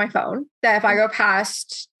it set on my phone that if I go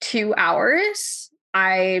past 2 hours,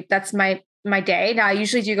 that's my day. Now I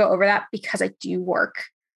usually do go over that because I do work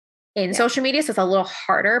in social media. So it's a little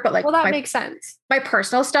harder, but like, well, that makes sense. My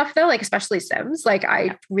personal stuff though, like especially Sims, like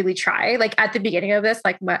I really try. Like at the beginning of this,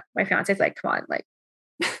 like my fiance's like, come on, like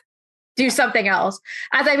do something else.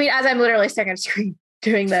 As I'm literally staring at a screen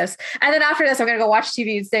doing this. And then after this, I'm going to go watch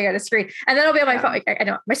TV and stare at a screen. And then I'll be on my phone. Like, I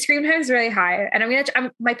know my screen time is really high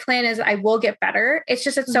and my plan is I will get better. It's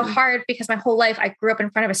just, it's so hard because my whole life I grew up in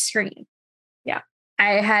front of a screen. Yeah.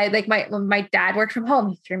 I had like when my dad worked from home,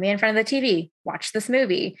 he threw me in front of the TV, watched this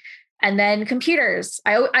movie. And then computers.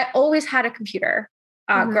 I always had a computer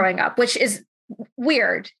growing up, which is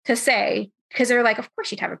weird to say because they're like, of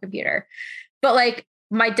course you'd have a computer. But like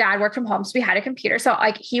my dad worked from home, so we had a computer. So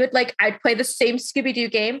like he would like, I'd play the same Scooby-Doo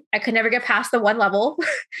game. I could never get past the one level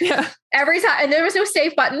every time. And there was no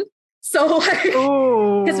save button. So like,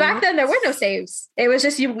 because back then there were no saves. It was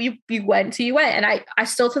just you went till you went. And I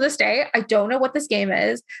still to this day, I don't know what this game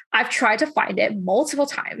is. I've tried to find it multiple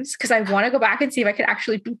times because I want to go back and see if I could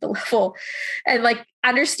actually beat the level and like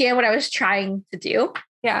understand what I was trying to do.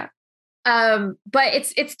 Yeah. But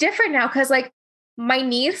it's different now because like my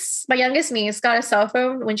youngest niece got a cell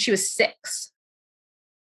phone when she was 6.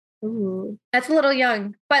 Ooh. That's a little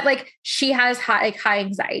young, but like she has high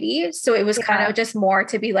anxiety. So it was kind of just more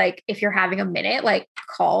to be like, if you're having a minute, like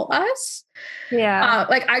call us. Yeah.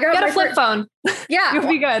 Like I got a flip phone. Yeah. You'll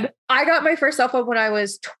be good. I got my first cell phone when I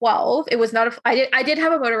was 12. It was not I did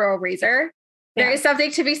have a Motorola Razr. There is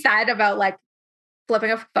something to be said about like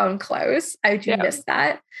flipping a phone close. I do miss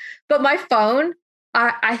that. But my phone,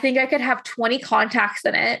 I think I could have 20 contacts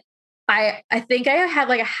in it. I think I had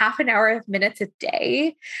like a half an hour of minutes a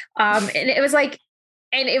day. And it was like,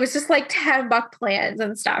 and it was just like $10 plans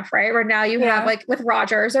and stuff, right? Where now you have like with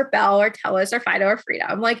Rogers or Bell or TELUS or Fido or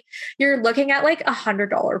Freedom, like you're looking at like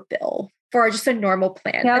 $100 bill for just a normal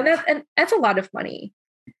plan. And that's a lot of money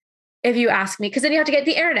if you ask me, because then you have to get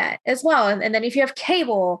the internet as well. And then if you have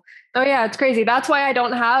cable. Oh yeah, it's crazy. That's why I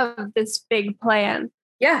don't have this big plan.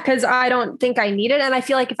 Yeah. Because I don't think I need it. And I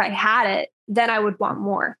feel like if I had it, then I would want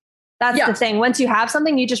more. That's the thing. Once you have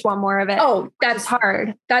something, you just want more of it. Oh, that's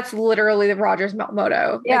hard. That's literally the Rogers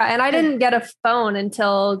motto. Yeah. And I didn't get a phone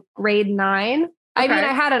until grade 9. I mean,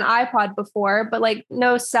 I had an iPod before, but like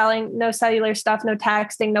no cellular stuff, no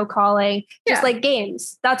texting, no calling, just like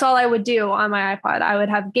games. That's all I would do on my iPod. I would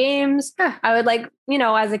have games. I would like,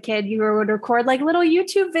 as a kid, you would record like little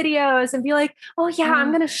YouTube videos and be like, oh yeah, I'm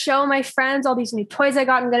going to show my friends all these new toys I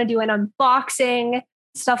got. I'm going to do an unboxing,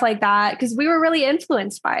 stuff like that. Cause we were really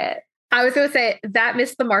influenced by it. I was going to say that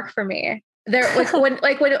missed the mark for me. There,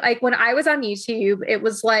 when I was on YouTube, it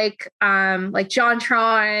was like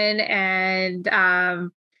JonTron and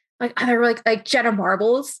other like Jenna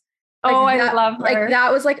Marbles. Like I love her. Like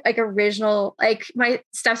that was like original. Like my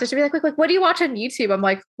stepsister would be like, what do you watch on YouTube? I'm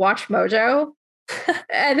like, Watch Mojo,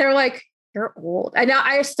 and they're like, you're old. And now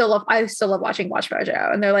I still love watching Watch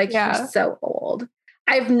Mojo, and they're like, you're so old.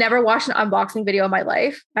 I've never watched an unboxing video in my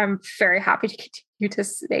life. I'm very happy to continue to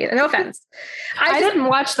say that. No offense. I didn't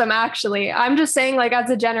watch them actually. I'm just saying, like, as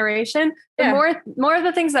a generation, the more of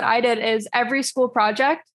the things that I did is every school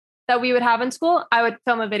project that we would have in school, I would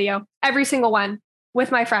film a video, every single one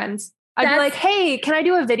with my friends. I'd be like, hey, can I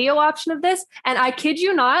do a video option of this? And I kid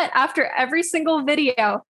you not, after every single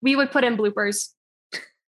video, we would put in bloopers.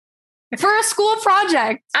 For a school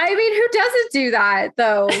project. I mean, who doesn't do that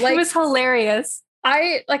though? Like, it was hilarious.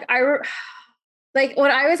 When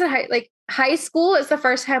I was in high school is the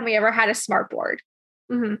first time we ever had a smart board.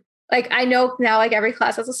 Mm-hmm. Like, I know now, like every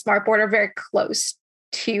class has a smart board or very close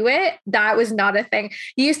to it. That was not a thing.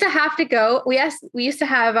 You used to have to go. We used to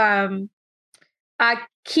have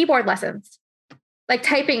keyboard lessons, like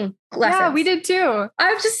typing lessons. Yeah, we did too.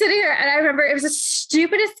 I was just sitting here and I remember it was the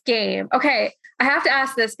stupidest game. Okay, I have to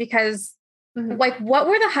ask this because, like, what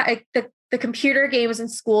were the computer games in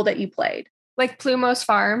school that you played? Like Plumos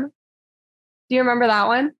Farm. Do you remember that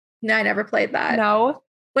one? No, I never played that. No.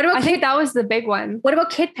 What about? I think that was the big one. What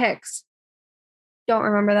about Kid Pix? Don't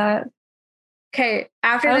remember that. Okay,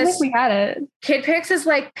 after I don't this, think we had it. Kid Pix is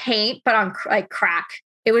like paint, but on like crack.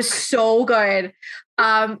 It was so good.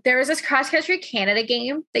 There was this cross country Canada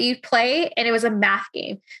game that you play, and it was a math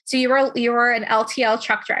game. So you were an LTL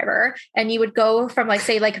truck driver, and you would go from like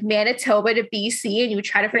Manitoba to BC, and you would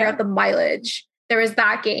try to figure out the mileage. There was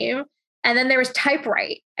that game. And then there was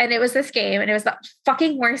Typewrite, and it was this game, and it was the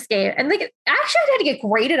fucking worst game. And like, actually, I had to get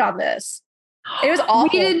graded on this. It was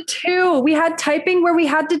awful. We did too. We had typing where we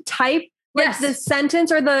had to type like the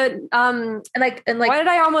sentence or the and why did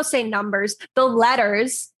I almost say numbers? The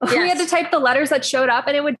letters. Yes. We had to type the letters that showed up,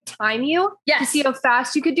 and it would time you to see how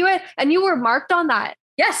fast you could do it. And you were marked on that.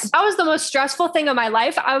 Yes, that was the most stressful thing of my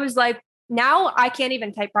life. I was like, now I can't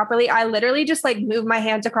even type properly. I literally just like move my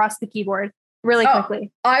hands across the keyboard really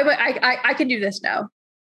quickly. I can do this now.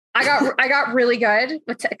 I got really good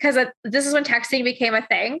because this is when texting became a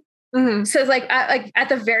thing. Mm-hmm. So it's like at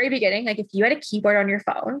the very beginning, like if you had a keyboard on your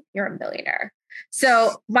phone, you're a millionaire.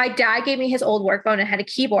 So my dad gave me his old work phone and had a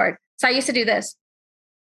keyboard. So I used to do this.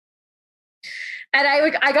 And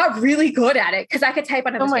I got really good at it because I could type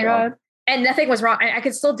on it. Oh my God. And nothing was wrong. I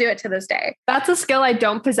could still do it to this day. That's a skill I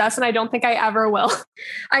don't possess, and I don't think I ever will.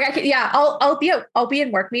 I'll be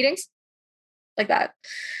in work meetings like that.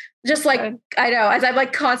 Just like, I know, as I'm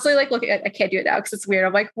like constantly like looking at, I can't do it now because it's weird.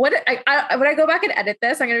 I'm like, when I go back and edit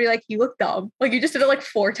this, I'm going to be like, you look dumb. Like you just did it like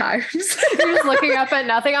 4 times. You're just looking up at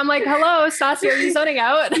nothing. I'm like, hello, Stassi, are you zoning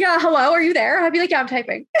out? Yeah. Hello. Are you there? I'd be like, yeah, I'm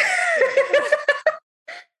typing.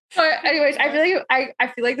 But anyways, I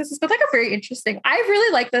feel like this has been like a very interesting, I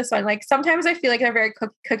really like this one. Like sometimes I feel like they're very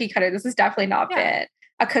cookie cutter. This has definitely not been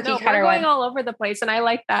a cookie cutter one. We're going all over the place. And I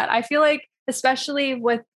like that. I feel like, especially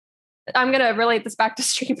with, I'm going to relate this back to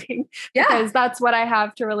streaming because that's what I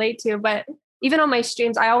have to relate to. But even on my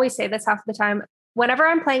streams, I always say this half the time, whenever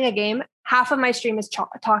I'm playing a game, half of my stream is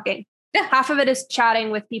talking. Yeah. Half of it is chatting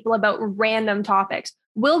with people about random topics.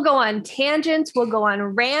 We'll go on tangents. We'll go on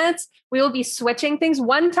rants. We will be switching things.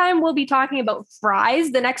 One time we'll be talking about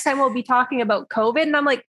fries. The next time we'll be talking about COVID. And I'm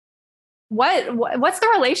like, what's the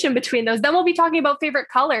relation between those? Then we'll be talking about favorite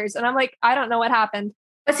colors. And I'm like, I don't know what happened.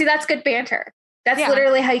 But see, that's good banter. That's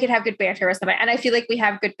literally how you can have good banter with somebody. And I feel like we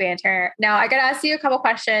have good banter. Now I got to ask you a couple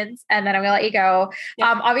questions and then I'm going to let you go.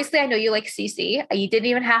 Yeah. Obviously I know you like CC. You didn't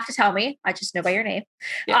even have to tell me. I just know by your name.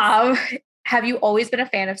 Yes. Have you always been a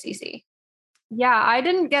fan of CC? Yeah, I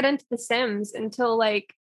didn't get into The Sims until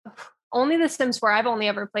like only The Sims 4. I've only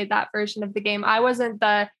ever played that version of the game. I wasn't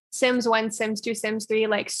the Sims 1, Sims 2, Sims 3,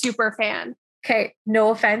 like super fan. Okay. No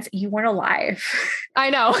offense. You weren't alive. I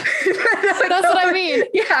know. That's what I mean.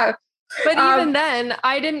 Yeah. But even then,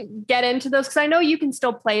 I didn't get into those because I know you can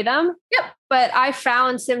still play them. Yep. But I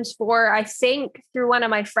found Sims 4, I think, through one of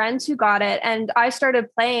my friends who got it. And I started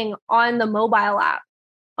playing on the mobile app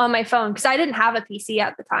on my phone because I didn't have a PC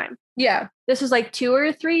at the time. Yeah. This was like 2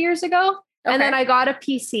 or 3 years ago. And then I got a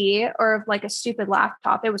PC or like a stupid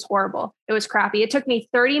laptop. It was horrible. It was crappy. It took me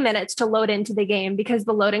 30 minutes to load into the game because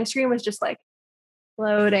the loading screen was just like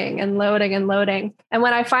loading and loading and loading. And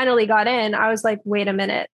when I finally got in, I was like, wait a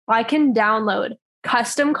minute, I can download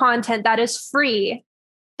custom content that is free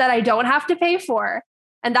that I don't have to pay for.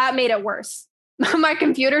 And that made it worse. My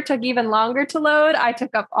computer took even longer to load. I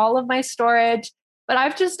took up all of my storage, but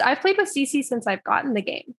I've played with CC since I've gotten the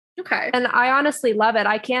game. Okay. And I honestly love it.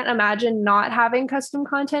 I can't imagine not having custom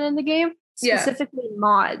content in the game, specifically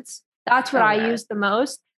mods. That's what I use the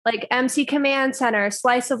most. Like MC Command Center,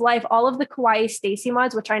 Slice of Life, all of the Kawaii Stacy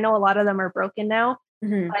mods, which I know a lot of them are broken now,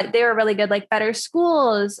 but they were really good. Like Better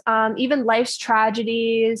Schools, even Life's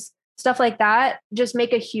Tragedies, stuff like that just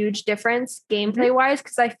make a huge difference gameplay wise.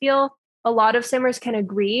 Cause I feel a lot of simmers can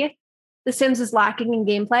agree The Sims is lacking in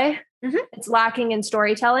gameplay. It's lacking in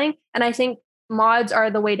storytelling. And I think mods are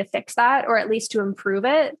the way to fix that, or at least to improve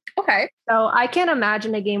it. Okay. So I can't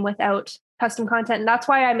imagine a game without custom content. And that's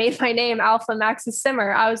why I made my name Alpha Max's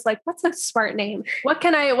Simmer. I was like, what's a smart name? What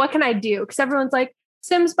can I do? Because everyone's like,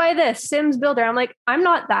 Sims by this, Sims builder. I'm like, I'm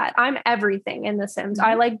not that. I'm everything in The Sims.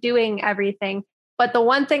 I like doing everything. But the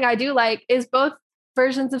one thing I do like is both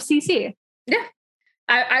versions of CC. Yeah.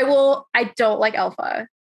 I don't like alpha.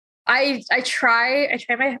 I try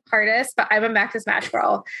my hardest, but I'm a Max's Match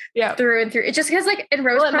girl. Yeah. Through and through. It just because like in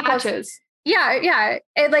Rose matches. Yeah.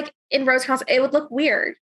 It like in Rose Chronicles, it would look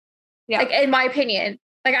weird. Yeah. Like in my opinion.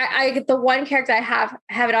 Like I the one character I have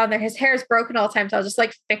it on there, his hair is broken all the time. So I'll just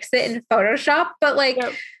like fix it in Photoshop. But like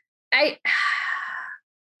I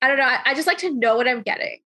don't know. I just like to know what I'm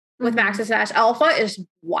getting with Max's Match. Alpha is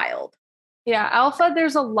wild. Yeah, Alpha,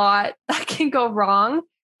 there's a lot that can go wrong.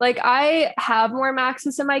 Like I have more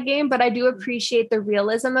Maxes in my game, but I do appreciate the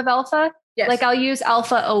realism of Alpha. Yes. Like I'll use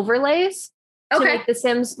Alpha overlays to make the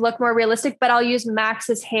Sims look more realistic, but I'll use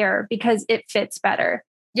Max's hair because it fits better.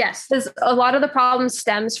 Yes. Because a lot of the problem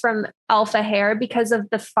stems from Alpha hair because of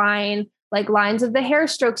the fine like lines of the hair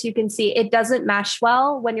strokes you can see. It doesn't mesh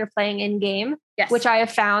well when you're playing in game, which I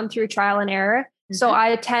have found through trial and error. So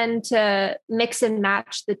I tend to mix and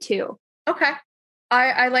match the two. Okay.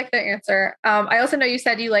 I like that answer. I also know you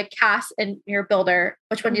said you like Cass and your builder.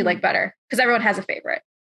 Which one do you like better? Because everyone has a favorite.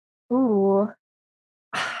 Ooh.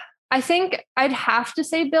 I think I'd have to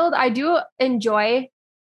say build. I do enjoy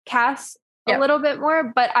Cass a little bit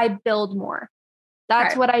more, but I build more.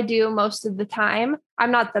 That's what I do most of the time.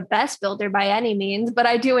 I'm not the best builder by any means, but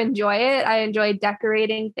I do enjoy it. I enjoy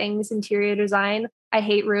decorating things, interior design. I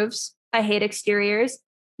hate roofs. I hate exteriors.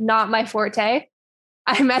 Not my forte.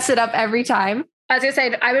 I mess it up every time. I was gonna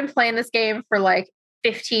say, I've been playing this game for like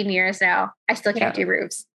 15 years now. I still can't do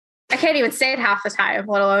roofs. I can't even say it half the time,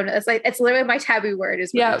 let alone it's literally my taboo word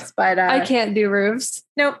is roofs. But I can't do roofs.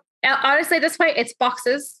 Nope. Honestly, at this point, it's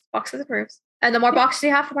boxes and roofs. And the more boxes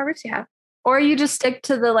you have, the more roofs you have. Or you just stick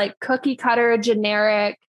to the like cookie cutter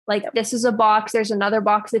generic, like this is a box, there's another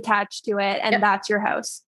box attached to it, and that's your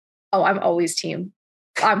house. Oh, I'm always team.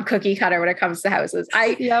 I'm cookie cutter when it comes to houses.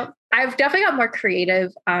 I've definitely got more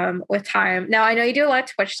creative with time. Now I know you do a lot of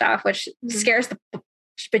Twitch stuff, which scares the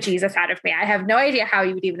bejesus out of me. I have no idea how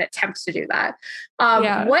you would even attempt to do that.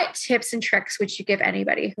 What tips and tricks would you give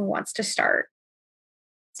anybody who wants to start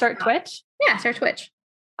Twitch? Yeah, start Twitch.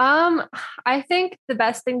 I think the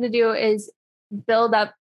best thing to do is build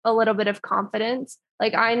up a little bit of confidence.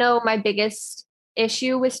 Like I know my biggest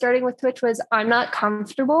issue with starting with Twitch was I'm not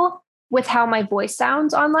comfortable with how my voice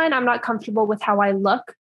sounds online. I'm not comfortable with how I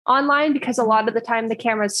look online because a lot of the time the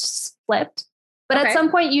camera's flipped. But at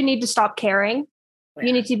some point you need to stop caring. Yeah.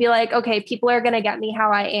 You need to be like, okay, people are going to get me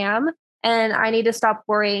how I am. And I need to stop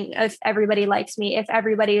worrying if everybody likes me, if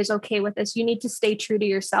everybody is okay with this. You need to stay true to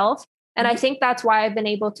yourself. And I think that's why I've been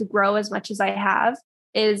able to grow as much as I have,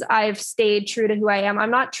 is I've stayed true to who I am.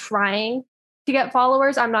 I'm not trying to get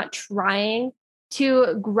followers. I'm not trying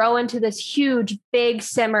to grow into this huge, big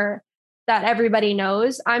simmer that everybody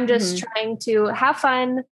knows. I'm just trying to have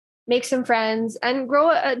fun, make some friends, and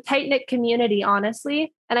grow a tight-knit community,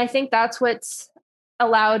 honestly. And I think that's what's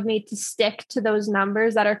allowed me to stick to those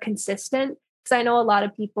numbers that are consistent. Because I know a lot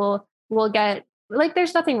of people will get, like,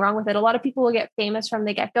 there's nothing wrong with it. A lot of people will get famous from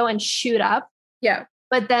the get-go and shoot up. Yeah.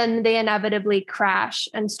 But then they inevitably crash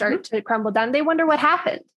and start to crumble down. They wonder what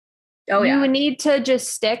happened. Oh, yeah. You need to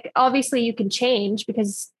just stick. Obviously, you can change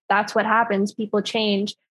because that's what happens. People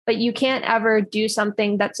change. But you can't ever do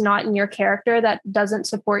something that's not in your character, that doesn't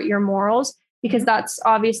support your morals, because that's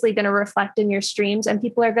obviously going to reflect in your streams and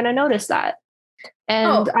people are going to notice that.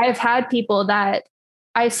 And I've had people that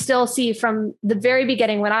I still see from the very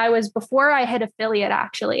beginning before I hit affiliate,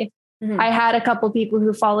 actually, I had a couple people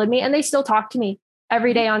who followed me and they still talk to me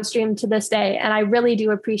every day on stream to this day. And I really do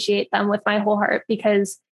appreciate them with my whole heart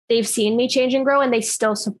because they've seen me change and grow and they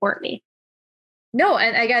still support me. No,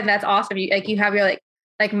 and again, that's awesome. You have your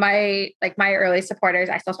my early supporters.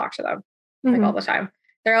 I still talk to them all the time.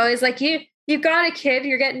 They're always like, you've got a kid,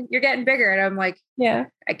 you're getting bigger. And I'm like, yeah,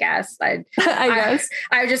 I guess I guess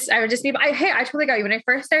I would just need, I totally got you. When I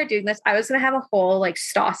first started doing this, I was going to have a whole like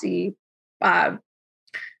Stassi,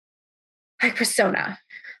 persona.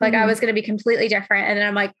 Like I was going to be completely different. And then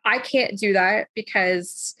I'm like, I can't do that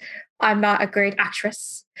because I'm not a great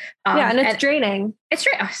actress. And it's draining. It's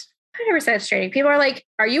draining. 100% it's draining. People are like,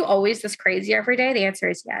 are you always this crazy every day? The answer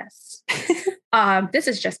is yes. This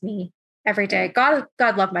is just me every day. God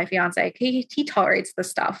love my fiance. He tolerates this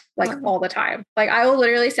stuff all the time. Like I will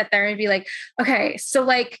literally sit there and be like, okay, so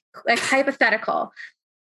like hypothetical,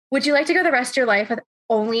 would you like to go the rest of your life with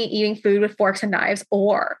only eating food with forks and knives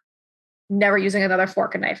or never using another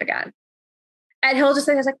fork and knife again? And he'll just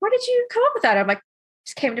say, he's like, where did you come up with that? I'm like,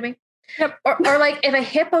 just came to me. Yep. Or like if a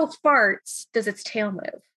hippo farts, does its tail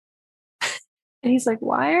move? And he's like,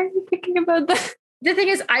 why are you thinking about that? The thing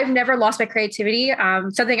is, I've never lost my creativity.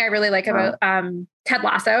 Something I really like about Ted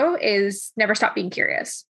Lasso is never stop being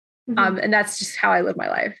curious. And that's just how I live my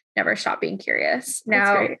life. Never stop being curious.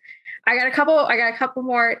 Now, I got a couple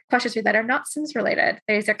more questions for you that are not Sims related.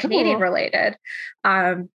 These are Canadian related.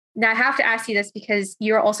 Now I have to ask you this because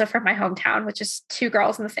you're also from my hometown, which is two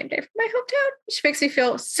girls in the same day from my hometown, which makes me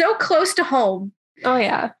feel so close to home. Oh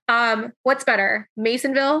yeah. What's better,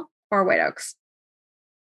 Masonville or White Oaks?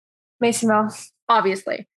 Masonville.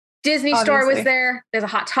 Obviously. Disney Store was there. There's a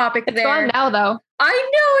Hot Topic there. It's gone now though. I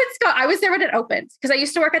know it's gone. I was there when it opened because I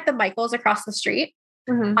used to work at the Michaels across the street.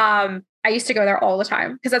 I used to go there all the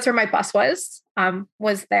time because that's where my bus was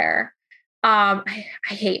there. I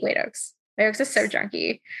hate White Oaks. White Oaks is so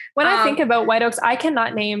junky. When I think about White Oaks, I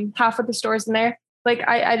cannot name half of the stores in there. Like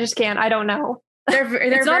I just can't. I don't know. They're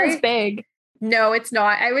it's not as big. No, it's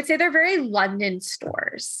not. I would say they're very London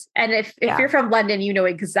stores. And if you're from London, you know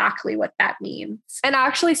exactly what that means. And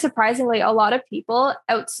actually, surprisingly, a lot of people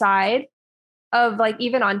outside of like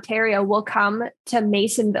even Ontario will come to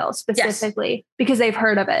Masonville specifically because they've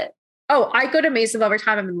heard of it. Oh, I go to Masonville every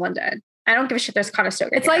time I'm in London. I don't give a shit. There's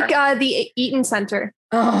Conestoga. It's like the Eaton Center.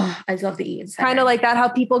 Oh, I love the Eaton Center. Kind of like that, how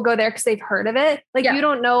people go there because they've heard of it. Like you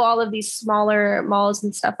don't know all of these smaller malls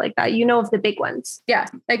and stuff like that. You know of the big ones. Yeah.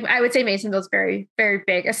 Like I would say Masonville's very, very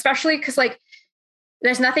big, especially because like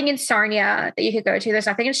there's nothing in Sarnia that you could go to. There's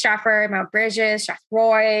nothing in Stratford, Mount Bridges,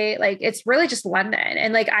 Strathroy. Like it's really just London.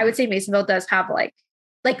 And like I would say Masonville does have like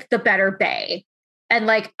the better bay. And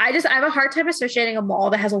like I have a hard time associating a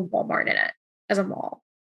mall that has a Walmart in it as a mall.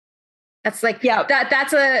 That's like,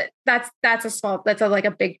 that's a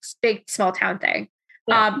big small town thing.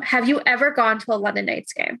 Yeah. Have you ever gone to a London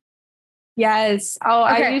Knights game? Yes. Oh,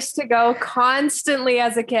 okay. I used to go constantly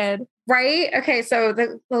as a kid. Right. Okay. So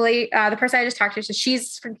the person I just talked to, so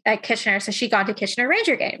she's at Kitchener. So she got to Kitchener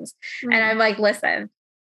Ranger games. And I'm like, listen,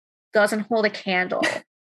 doesn't hold a candle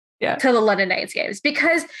to the London Knights games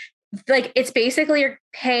because like it's basically you're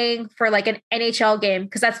paying for like an NHL game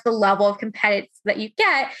because that's the level of competitive that you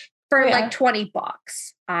get for like $20.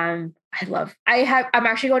 I'm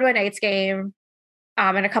actually going to a Knights game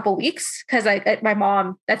in a couple weeks because my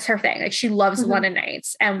mom, that's her thing. Like she loves London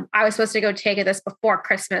Knights. And I was supposed to go take this before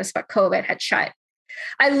Christmas, but COVID had shut.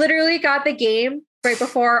 I literally got the game right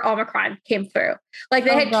before Omicron came through. Like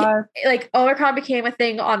Omicron became a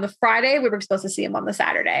thing on the Friday. We were supposed to see him on the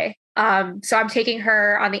Saturday. So I'm taking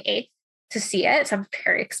her on the 8th to see it. So I'm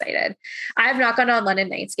very excited. I have not gone to a London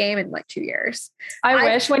Knights game in like 2 years.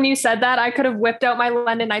 I wish when you said that I could have whipped out my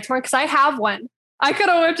London Knights one because I have one. I could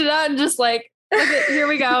have whipped it out and just like, here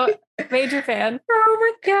we go. Major fan. Oh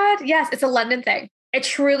my God. Yes. It's a London thing. It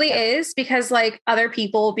truly is because like other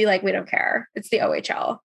people will be like, we don't care. It's the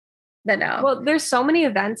OHL. But no. Well, there's so many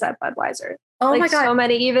events at Budweiser. Oh my God. So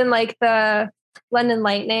many, even like the London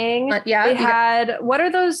Lightning. They had, what are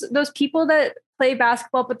those people that play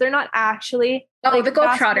basketball, but they're not actually the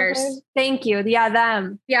Globetrotters. Thank you. Yeah,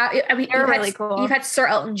 them. Yeah, I mean, they're really cool. You've had Sir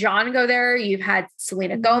Elton John go there. You've had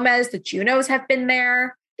Selena Gomez. The Junos have been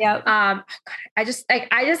there. Yeah.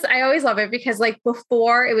 I always love it because like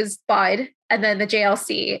before it was Bud and then the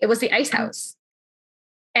JLC, it was the Ice House.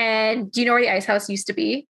 And do you know where the Ice House used to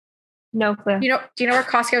be? No clue. Do you know where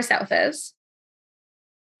Costco South is?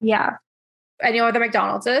 Yeah. And you know where the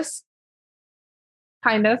McDonald's is?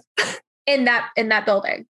 Kind of. In that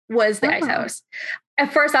building was the Ice House.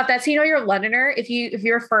 And first off, that's you're a Londoner if you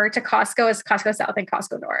refer to Costco as Costco South and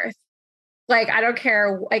Costco North. Like I don't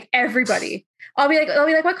care. Like everybody, I'll be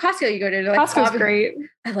like, what Costco you go to? Like, Costco's great.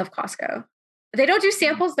 I love Costco. They don't do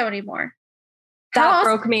samples though anymore. That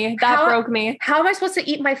broke me. How am I supposed to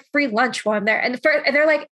eat my free lunch while I'm there? And they're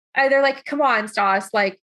like, come on, Stas,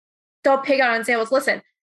 like, don't pig on samples. Listen,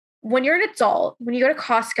 when you're an adult, when you go to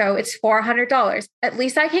Costco, it's $400. At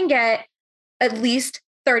least I can get at least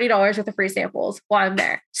 $30 worth of free samples while I'm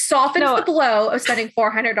there. Softens the blow of spending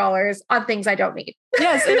 $400 on things I don't need.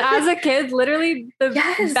 Yes. And as a kid, literally the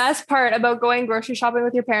best part about going grocery shopping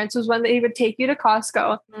with your parents was when they would take you to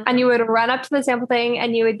Costco and you would run up to the sample thing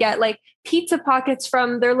and you would get like pizza pockets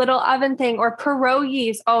from their little oven thing or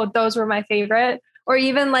pierogies. Oh, those were my favorite. Or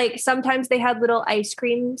even like sometimes they had little ice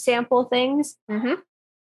cream sample things.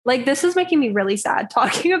 Like this is making me really sad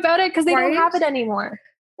talking about it because they don't have it anymore.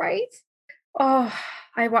 Right. Oh,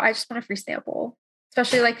 I just want a free sample,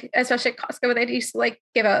 especially at Costco. They used to like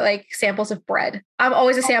give out like samples of bread. I'm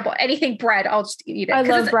always a sample. Anything bread, I'll just eat it. I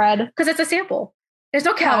love bread because it's a sample. There's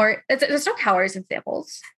no calorie. There's no calories in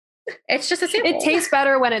samples. It's just a sample. It tastes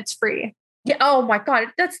better when it's free. Yeah. Oh my god,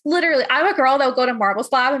 that's literally. I'm a girl that will go to Marble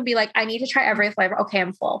Slab and be like, I need to try every flavor. Okay,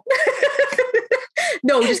 I'm full.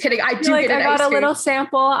 No, just kidding. I do. Like, I got a little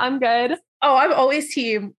sample. I'm good. Oh, I'm always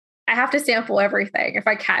team. I have to sample everything if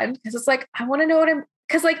I can because it's like I want to know what I'm.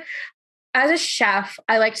 Because like as a chef,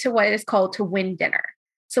 I like to what is called to win dinner.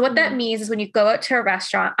 So what that means is when you go out to a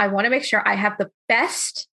restaurant, I want to make sure I have the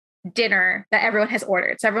best dinner that everyone has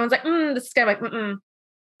ordered. So everyone's like, this is kind of like,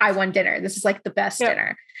 I won dinner. This is like the best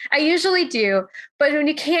dinner. I usually do, but when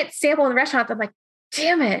you can't sample in the restaurant, I'm like,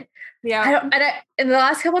 damn it. Yeah. In the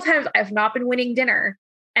last couple of times, I've not been winning dinner,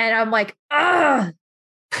 and I'm like, I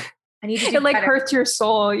need to do it like better. Hurts your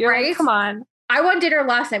soul. You're right? Like, come on. I won dinner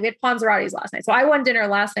last night. We had Panzerotti's last night. So I won dinner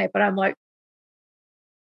last night, but I'm like,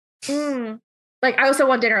 like I also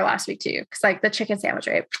won dinner last week too. Cause like the chicken sandwich,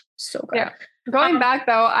 right? So good. Yeah. Going back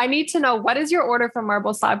though, I need to know what is your order from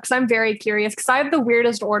Marble Slab? Cause I'm very curious. Cause I have the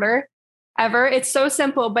weirdest order ever. It's so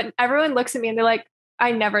simple, but everyone looks at me and they're like,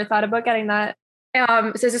 I never thought about getting that.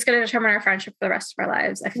 So is this going to determine our friendship for the rest of our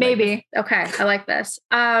lives? Maybe. Okay. I like this.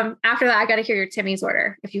 After that, I got to hear your Timmy's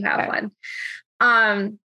order if you have one.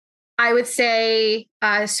 I would say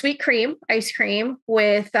sweet cream ice cream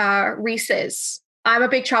with Reese's. I'm a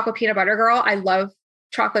big chocolate peanut butter girl. I love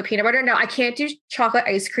chocolate peanut butter. No, I can't do chocolate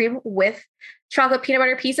ice cream with chocolate peanut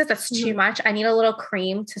butter pieces. That's too much. I need a little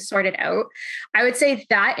cream to sort it out. I would say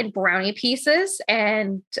that and brownie pieces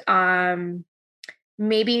and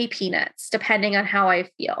maybe peanuts, depending on how I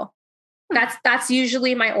feel. That's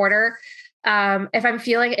usually my order. If I'm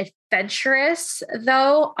feeling adventurous,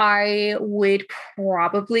 though, I would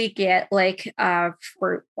probably get like a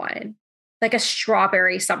fruit one, like a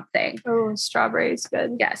strawberry something. Oh, strawberry is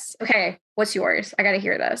good. Yes. Okay. What's yours? I got to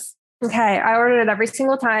hear this. Okay. I order it every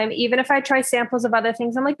single time. Even if I try samples of other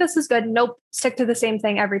things, I'm like, this is good. Nope. Stick to the same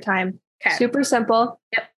thing every time. Okay. Super simple.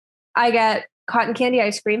 Yep. I get cotton candy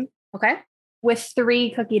ice cream. Okay. With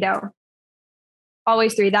 3 cookie dough.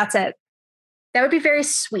 Always 3. That's it. That would be very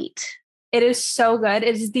sweet. It is so good.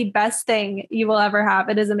 It is the best thing you will ever have.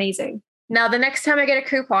 It is amazing. Now, the next time I get a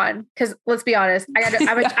coupon, because let's be honest,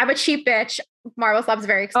 I'm a cheap bitch. Marble Slab's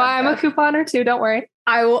very expensive. Oh, I'm a couponer too. Don't worry.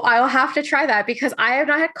 I will have to try that because I have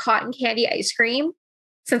not had cotton candy ice cream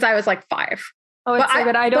since I was like 5. Oh, it's so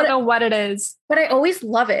good. I don't know what it is. But I always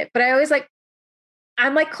love it. But I always like,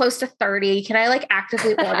 I'm like close to 30. Can I like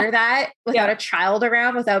actively order that without a child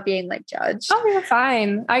around without being like judged? Oh, you're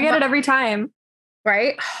fine. I get it every time.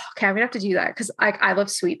 Right? Okay, I'm gonna have to do that because I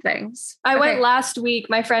love sweet things. I went last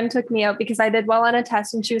week. My friend took me out because I did well on a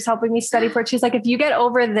test and she was helping me study for it. She's like, if you get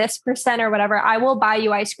over this percent or whatever, I will buy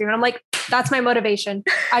you ice cream. And I'm like, that's my motivation.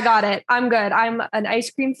 I got it. I'm good. I'm an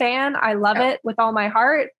ice cream fan. I love it with all my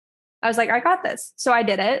heart. I was like, I got this. So I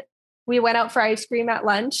did it. We went out for ice cream at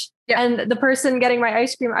lunch. Yeah. And the person getting my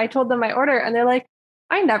ice cream, I told them my order and they're like,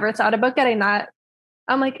 I never thought about getting that.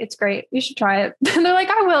 I'm like, it's great. You should try it. And they're like,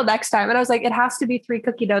 I will next time. And I was like, it has to be 3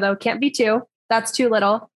 cookie dough though. Can't be 2. That's too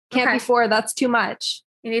little. Can't be 4. That's too much.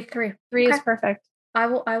 You need 3. 3 is perfect. I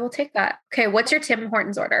will take that. Okay. What's your Tim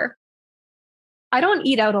Hortons order? I don't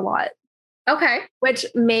eat out a lot. Okay. Which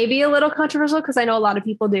may be a little controversial because I know a lot of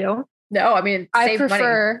people do. No, I mean, I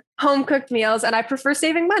prefer home cooked meals and I prefer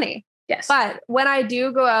saving money. Yes. But when I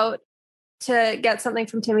do go out to get something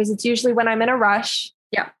from Timmy's, it's usually when I'm in a rush.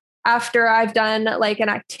 Yeah. After I've done like an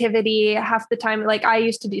activity half the time, like I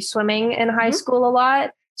used to do swimming in high school a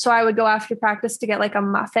lot. So I would go after practice to get like a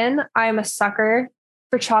muffin. I'm a sucker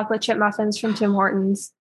for chocolate chip muffins from Tim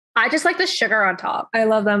Hortons. I just like the sugar on top. I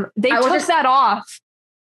love them. They took that off.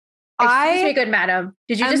 Excuse me, good madam.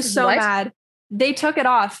 Did you just so mad. They took it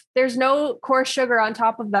off. There's no coarse sugar on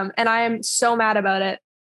top of them. And I am so mad about it.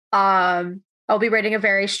 I'll be writing a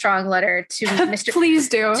very strong letter to Mr. Please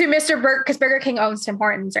do. To Mr. Burger, because Burger King owns Tim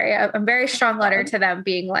Hortons, right? A very strong letter to them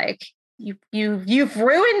being like, you've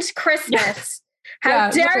ruined Christmas. How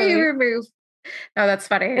dare you remove? No, that's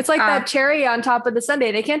funny. It's like that cherry on top of the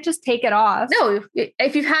sundae. They can't just take it off. No,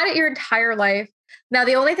 if you've had it your entire life. Now,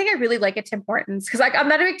 the only thing I really like at Tim Hortons, because I'm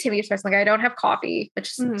not a big Timmy's person. Like, I don't have coffee,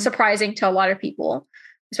 which is surprising to a lot of people,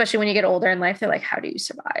 especially when you get older in life. They're like, how do you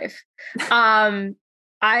survive?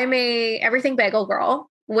 I'm a everything bagel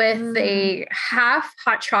girl with a half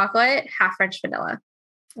hot chocolate, half French vanilla.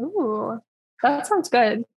 Ooh, that sounds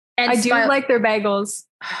good. And I do like their bagels.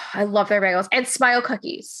 I love their bagels and Smile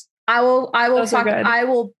cookies. I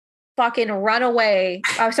will fucking run away.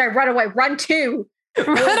 Oh, sorry, run to.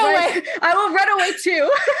 Run away. I will run away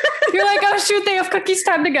too. You're like, oh shoot, they have cookies,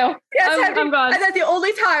 time to go. Yeah, I'm gone. And that's the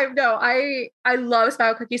only time. No, I love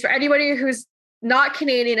Smile cookies. For anybody who's not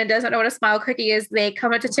Canadian and doesn't know what a Smile cookie is, they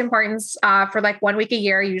come into Tim Hortons for like 1 week a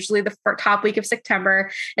year, usually the top week of September,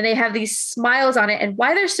 and they have these smiles on it. And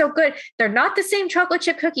why they're so good, they're not the same chocolate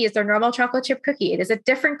chip cookie as their normal chocolate chip cookie. It is a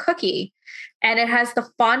different cookie, and it has the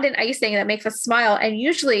fondant icing that makes us smile. And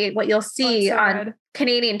usually what you'll see on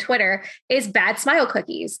Canadian Twitter is bad Smile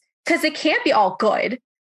cookies, because it can't be all good.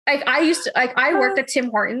 Like I worked at Tim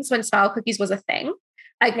Hortons when Smile cookies was a thing.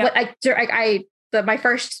 My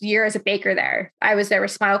first year as a baker there, I was there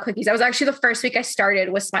with Smile cookies. That was actually the first week I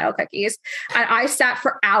started with Smile cookies. And I sat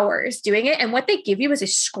for hours doing it. And what they give you is a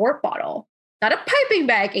squirt bottle, not a piping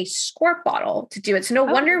bag, a squirt bottle to do it. So no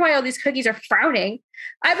wonder why all these cookies are frowning.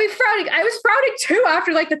 I was frowning too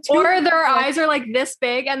after like the two. Or their eyes are like this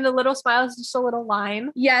big and the little smile is just a little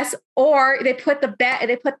line. Yes. Or they put the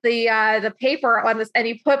paper on this and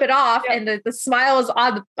you flip it off and the smile is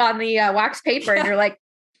on the wax paper and you're like,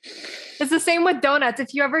 it's the same with donuts.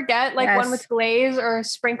 If you ever get like one with glaze or a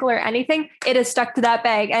sprinkle or anything, it is stuck to that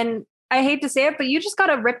bag. And I hate to say it, but you just got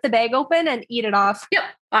to rip the bag open and eat it off. Yep.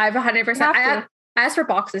 I've 100%. I ask for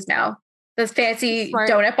boxes now. Those fancy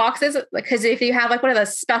donut boxes, because if you have like one of the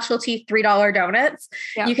specialty $3 donuts,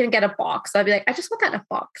 you can get a box. I'll be like, I just want that in a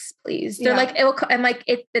box, please. They're like, it will, and like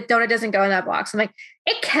the donut doesn't go in that box. I'm like,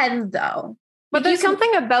 it can though. But there's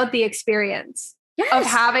something about the experience of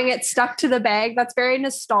having it stuck to the bag that's very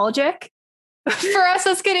nostalgic for us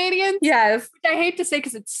as Canadians. Yes. Which I hate to say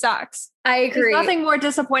because it sucks. I agree. There's nothing more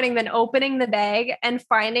disappointing than opening the bag and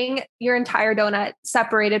finding your entire donut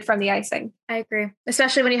separated from the icing. I agree.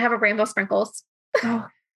 Especially when you have a rainbow sprinkles. Oh.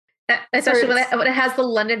 Especially when it has the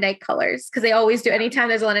London Night colors, because they always do. Anytime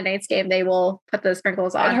there's a London Knights game, they will put the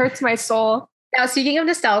sprinkles on. It hurts my soul. Now, speaking of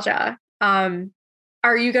nostalgia,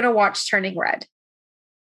 are you going to watch Turning Red?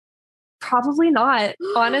 Probably not,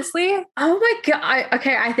 honestly. Oh my God.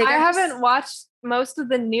 I haven't watched most of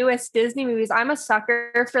the newest Disney movies. I'm a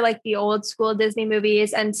sucker for like the old school Disney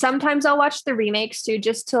movies. And sometimes I'll watch the remakes too,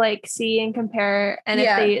 just to like see and compare. And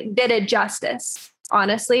if they did it justice,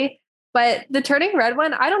 honestly. But the Turning Red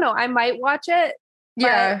one, I don't know. I might watch it.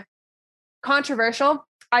 Yeah. Controversial.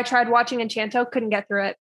 I tried watching Enchanto, couldn't get through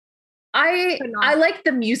it. I like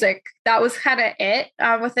the music. That was kind of it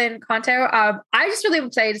within Encanto. I just really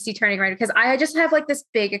excited to see Turning Red because I just have like this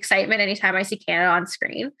big excitement anytime I see Canada on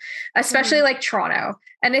screen, especially like Toronto.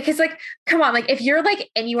 And because like, come on, like if you're like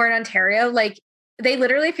anywhere in Ontario, like they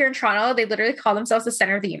literally, if you're in Toronto, they literally call themselves the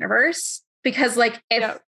center of the universe because like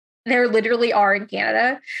if there literally are in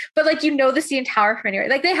Canada, but like, you know, the CN Tower from anywhere.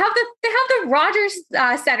 Like they have the Rogers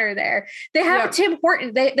Center there. They have Tim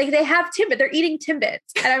Hortons. They have Timbit. They're eating Timbits.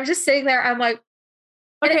 And I'm just sitting there. I'm like,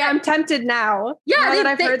 okay, I'm tempted now. Yeah. Now that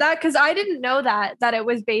I've heard that, because I didn't know that it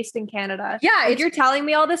was based in Canada. Yeah. If you're telling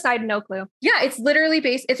me all this, I had no clue. Yeah. It's literally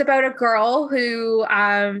it's about a girl who,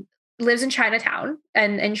 lives in Chinatown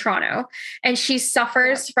and in Toronto, and she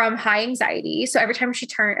suffers from high anxiety. So every time she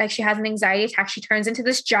has an anxiety attack, she turns into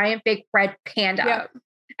this giant big red panda. Yeah.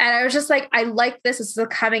 And I was just like, I like this. This is a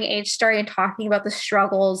coming age story and talking about the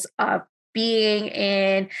struggles of being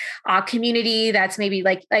in a community that's maybe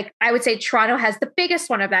like I would say Toronto has the biggest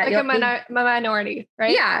one of that. Like a minority,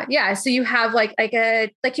 right? Yeah. Yeah. So you have you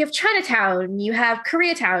have Chinatown, you have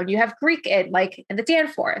Koreatown, you have Greek in the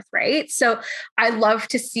Danforth, right? So I love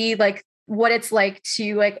to see like what it's like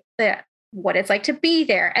to what it's like to be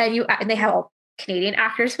there. And they have all Canadian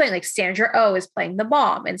actors playing, like Sandra Oh is playing the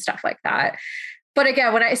mom and stuff like that. But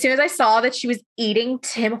again, as soon as I saw that she was eating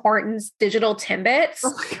Tim Hortons digital Timbits,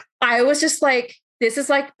 I was just like, this is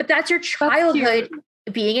like, but that's your childhood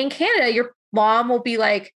being in Canada. Your mom will be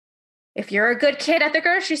like, if you're a good kid at the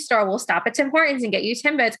grocery store, we'll stop at Tim Hortons and get you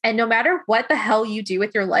Timbits. And no matter what the hell you do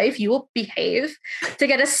with your life, you will behave to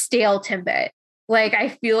get a stale Timbit. Like, I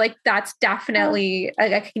feel like that's definitely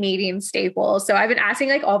a Canadian staple. So I've been asking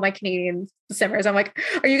like all my Canadian simmers, I'm like,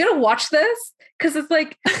 are you going to watch this? Because it's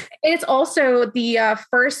like, it's also the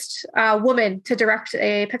first woman to direct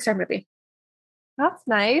a Pixar movie. That's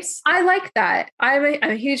nice. I like that. I'm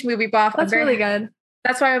a huge movie buff. That's really good.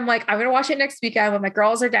 That's why I'm like, I'm going to watch it next weekend when my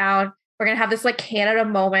girls are down. We're going to have this like Canada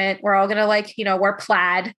moment. We're all going to like, wear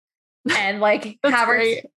plaid and like have our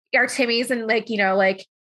Timmies and like, like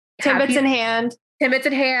Timbits in hand. Timbits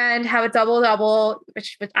in hand, have a double,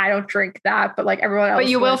 which I don't drink that, but like everyone else. But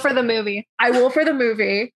you will for the movie. I will for the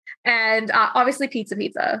movie. And obviously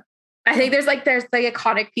pizza. I think there's like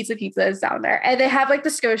iconic pizzas down there. And they have like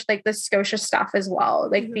the Scotia stuff as well.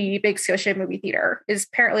 Like the big Scotia movie theater is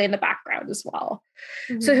apparently in the background as well.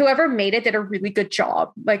 Mm-hmm. So whoever made it did a really good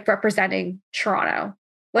job, like representing Toronto.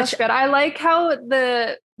 That's good. I like how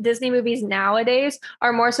the Disney movies nowadays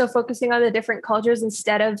are more so focusing on the different cultures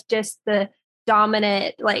instead of just the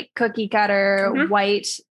dominant, like cookie cutter, white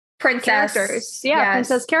princess characters. Yeah, yes.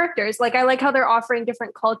 Princess characters. Like, I like how they're offering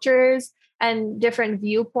different cultures and different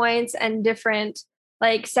viewpoints and different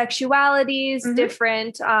like sexualities,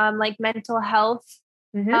 different like mental health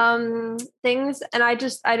things. And I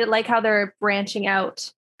did like how they're branching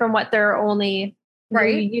out from what they're only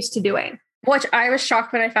really used to doing. Which I was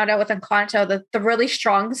shocked when I found out with Encanto, the really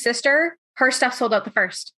strong sister, her stuff sold out the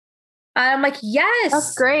first. And I'm like, yes,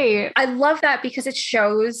 that's great. I love that because it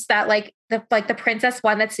shows that like the princess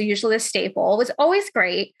one that's usually a staple was always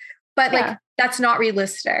great, but like that's not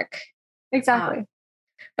realistic. Exactly.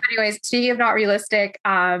 But anyways, speaking of not realistic,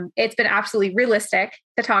 it's been absolutely realistic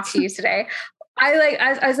to talk to you today. I like,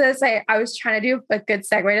 as I was going to say, I was trying to do a good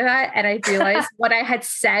segue to that. And I realized what I had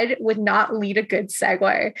said would not lead a good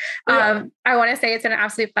segue. I want to say it's an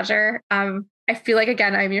absolute pleasure. I feel like,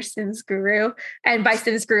 again, I'm your Sims guru, and by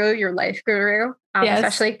Sims guru, your life guru,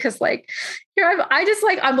 especially because like,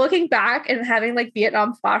 I'm looking back and having like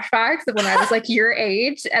Vietnam flashbacks of when I was like your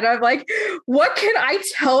age. And I'm like, what can I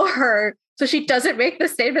tell her so she doesn't make the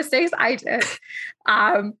same mistakes I did?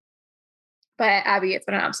 But Abby, it's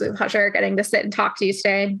been an absolute pleasure getting to sit and talk to you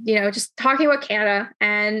today. And, just talking about Canada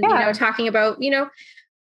and, talking about,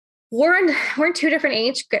 we're in two different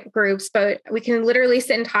age groups, but we can literally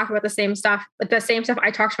sit and talk about the same stuff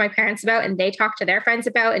I talk to my parents about and they talk to their friends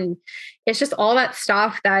about. And it's just all that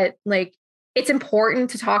stuff that like, it's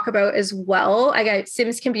important to talk about as well.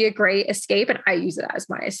 Sims can be a great escape and I use it as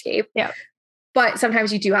my escape. Yeah. But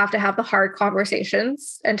sometimes you do have to have the hard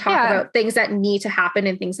conversations and talk about things that need to happen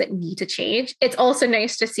and things that need to change. It's also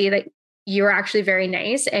nice to see that you're actually very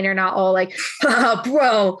nice and you're not all like,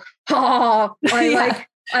 bro,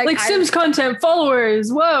 like Sims content followers.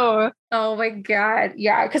 Whoa. Oh my God.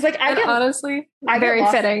 Yeah. Cause like, honestly, very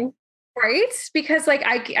fitting. Right. Because like,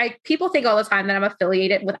 I people think all the time that I'm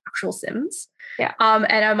affiliated with actual Sims. Yeah. And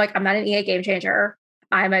I'm like, I'm not an EA game changer.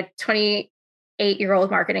 I'm a 28-year-old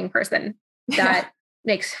marketing person that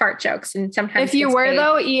makes fart jokes. And sometimes if you were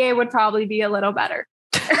though, EA would probably be a little better.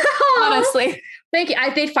 Honestly. Thank you.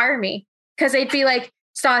 They'd fire me because they'd be like,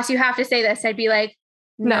 Stas, you have to say this. I'd be like,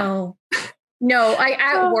 no.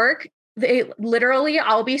 At work,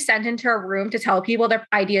 I'll be sent into a room to tell people their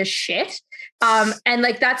idea is shit. And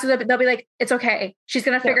like, they'll be like, it's okay. She's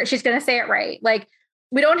going to she's going to say it right. Like,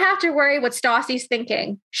 we don't have to worry what Stassi's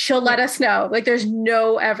thinking. She'll let us know. Like, there's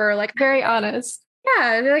no ever like, very honest. Yeah.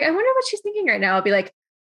 I'd be like, I wonder what she's thinking right now. I'll be like,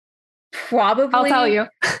 probably. I'll tell you.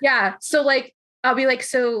 Yeah. So like, I'll be like,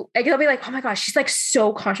 oh my gosh, she's like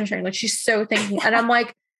so concentrating. Like she's so thinking. And I'm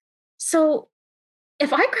like, so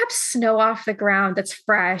if I grab snow off the ground that's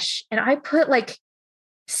fresh and I put like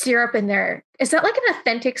syrup in there, is that like an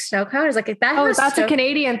authentic snow cone? Is like that? Oh, that's a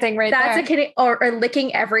Canadian thing, right? That's a Canadian, or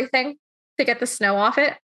licking everything to get the snow off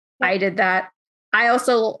it. Yeah. I did that. I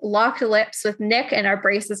also locked lips with Nick, and our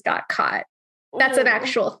braces got caught. That's an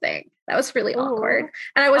actual thing. That was really awkward.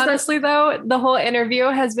 And I was honestly though, the whole interview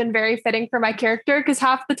has been very fitting for my character because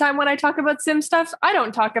half the time when I talk about Sim stuff, I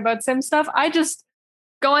don't talk about Sim stuff. I just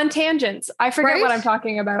go on tangents. I forget what I'm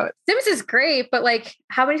talking about. Sims is great, but like,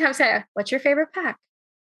 how many times say, what's your favorite pack?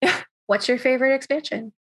 What's your favorite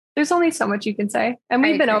expansion? There's only so much you can say. And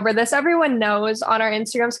we've been over this. Everyone knows on our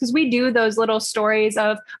Instagrams because we do those little stories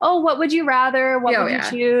of, what would you rather? What would you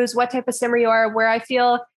choose? What type of simmer you are? Where I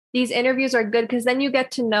feel these interviews are good because then you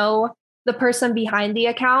get to know the person behind the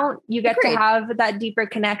account. You get to have that deeper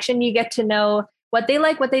connection. You get to know what they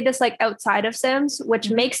like, what they dislike outside of Sims, which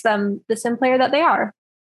makes them the Sim player that they are.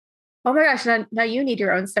 Oh my gosh, now you need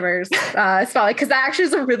your own simmers, Spotlight, because that actually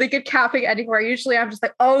is a really good capping ending where usually I'm just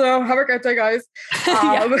like, oh no, have a great day, guys.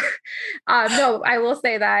 No, I will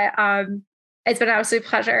say that It's been an absolute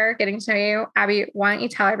pleasure getting to know you. Abby, why don't you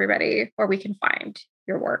tell everybody where we can find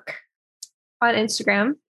your work? On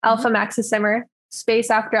Instagram, Alpha Maxis Simmer,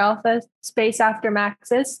 space after Alpha, space after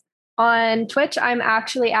Maxis. On Twitch, I'm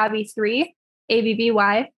actually Abby3,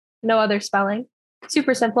 ABBY, no other spelling.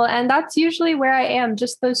 Super simple. And that's usually where I am,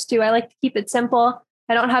 just those two. I like to keep it simple.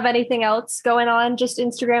 I don't have anything else going on, just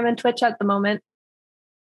Instagram and Twitch at the moment.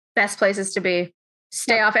 Best places to be.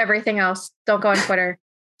 Stay off everything else. Don't go on Twitter.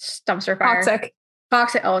 Dumpster fire.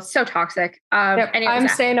 Toxic. Oh, it's so toxic. Anyways, I'm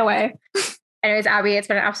staying away. Anyways, Abby, it's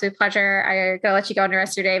been an absolute pleasure. I'm going to let you go on the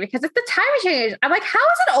rest of your day because it's the time change. I'm like, how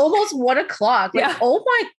is it almost 1:00? Like, oh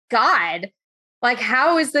my God. Like,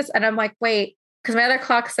 how is this? And I'm like, wait, because my other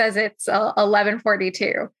clock says it's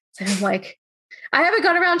 11:42. So I'm like, I haven't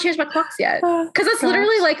gone around and changed my clocks yet. Because it's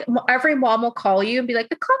literally like every mom will call you and be like,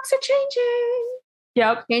 the clocks are changing.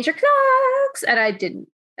 Yep. Change your clocks. And I didn't.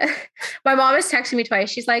 My mom is texting me twice.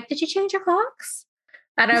 She's like, did you change your clocks?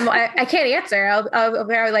 And I can't answer. I'll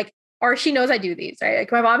be like, or she knows I do these, right?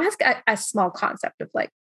 Like my mom has a small concept of like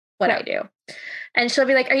what I do. And she'll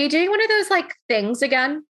be like, are you doing one of those like things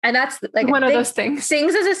again? And that's like one of those things.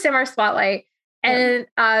 Things is a Simmer Spotlight. And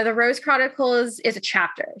the Rose Chronicles is a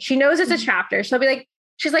chapter. She knows it's a chapter. She'll be like,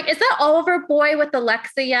 she's like, is that Oliver boy with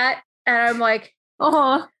Alexa yet? And I'm like,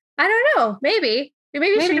 I don't know. Maybe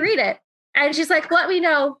you should read it. And she's like, let me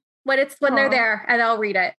know when they're there and I'll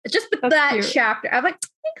read it. It's just that cute chapter. I'm like,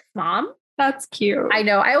 thanks, Mom. That's cute. I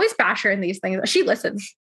know. I always bash her in these things. She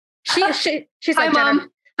listens. She's like, hi, Mom.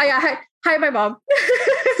 Hi, my mom.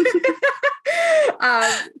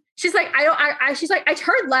 She's like, she's like, I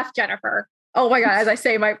turned left, Jennifer. Oh my God. As I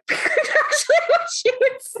say, actually what she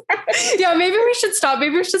would say. Yeah, maybe we should stop.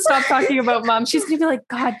 Maybe we should stop talking about Mom. She's going to be like,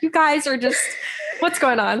 God, you guys are just, what's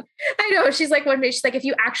going on? I know. She's like, she's like, if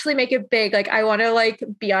you actually make it big, like I want to like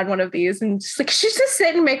be on one of these. And she's like, she's just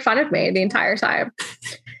sit and make fun of me the entire time.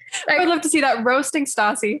 Like, I'd love to see that roasting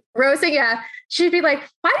Stassi. Roasting, yeah. She'd be like,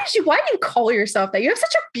 why do you call yourself that? You have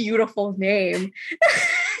such a beautiful name.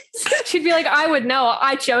 She'd be like, I would know.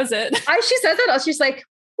 I chose it. She says it. She's like,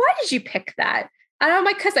 why did you pick that? And I'm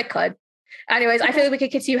like, because I could. Anyways, I feel like we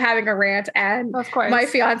could continue having a rant. And of course, my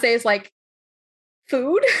fiance is like,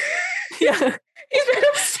 food? Yeah. He's been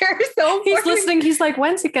upstairs so he's listening. He's like,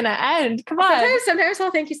 when's it going to end? Come on. Sometimes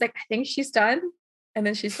I'll think he's like, I think she's done. And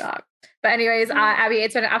then she stopped. But anyways, Abby,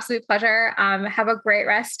 it's been an absolute pleasure. Have a great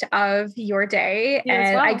rest of your day.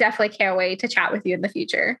 And I definitely can't wait to chat with you in the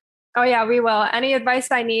future. Oh yeah, we will. Any advice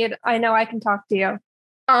I need, I know I can talk to you.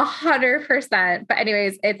 100%. But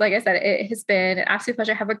anyways, it's like I said, it has been an absolute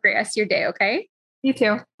pleasure. Have a great rest of your day. Okay. You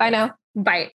too. Bye now. Bye.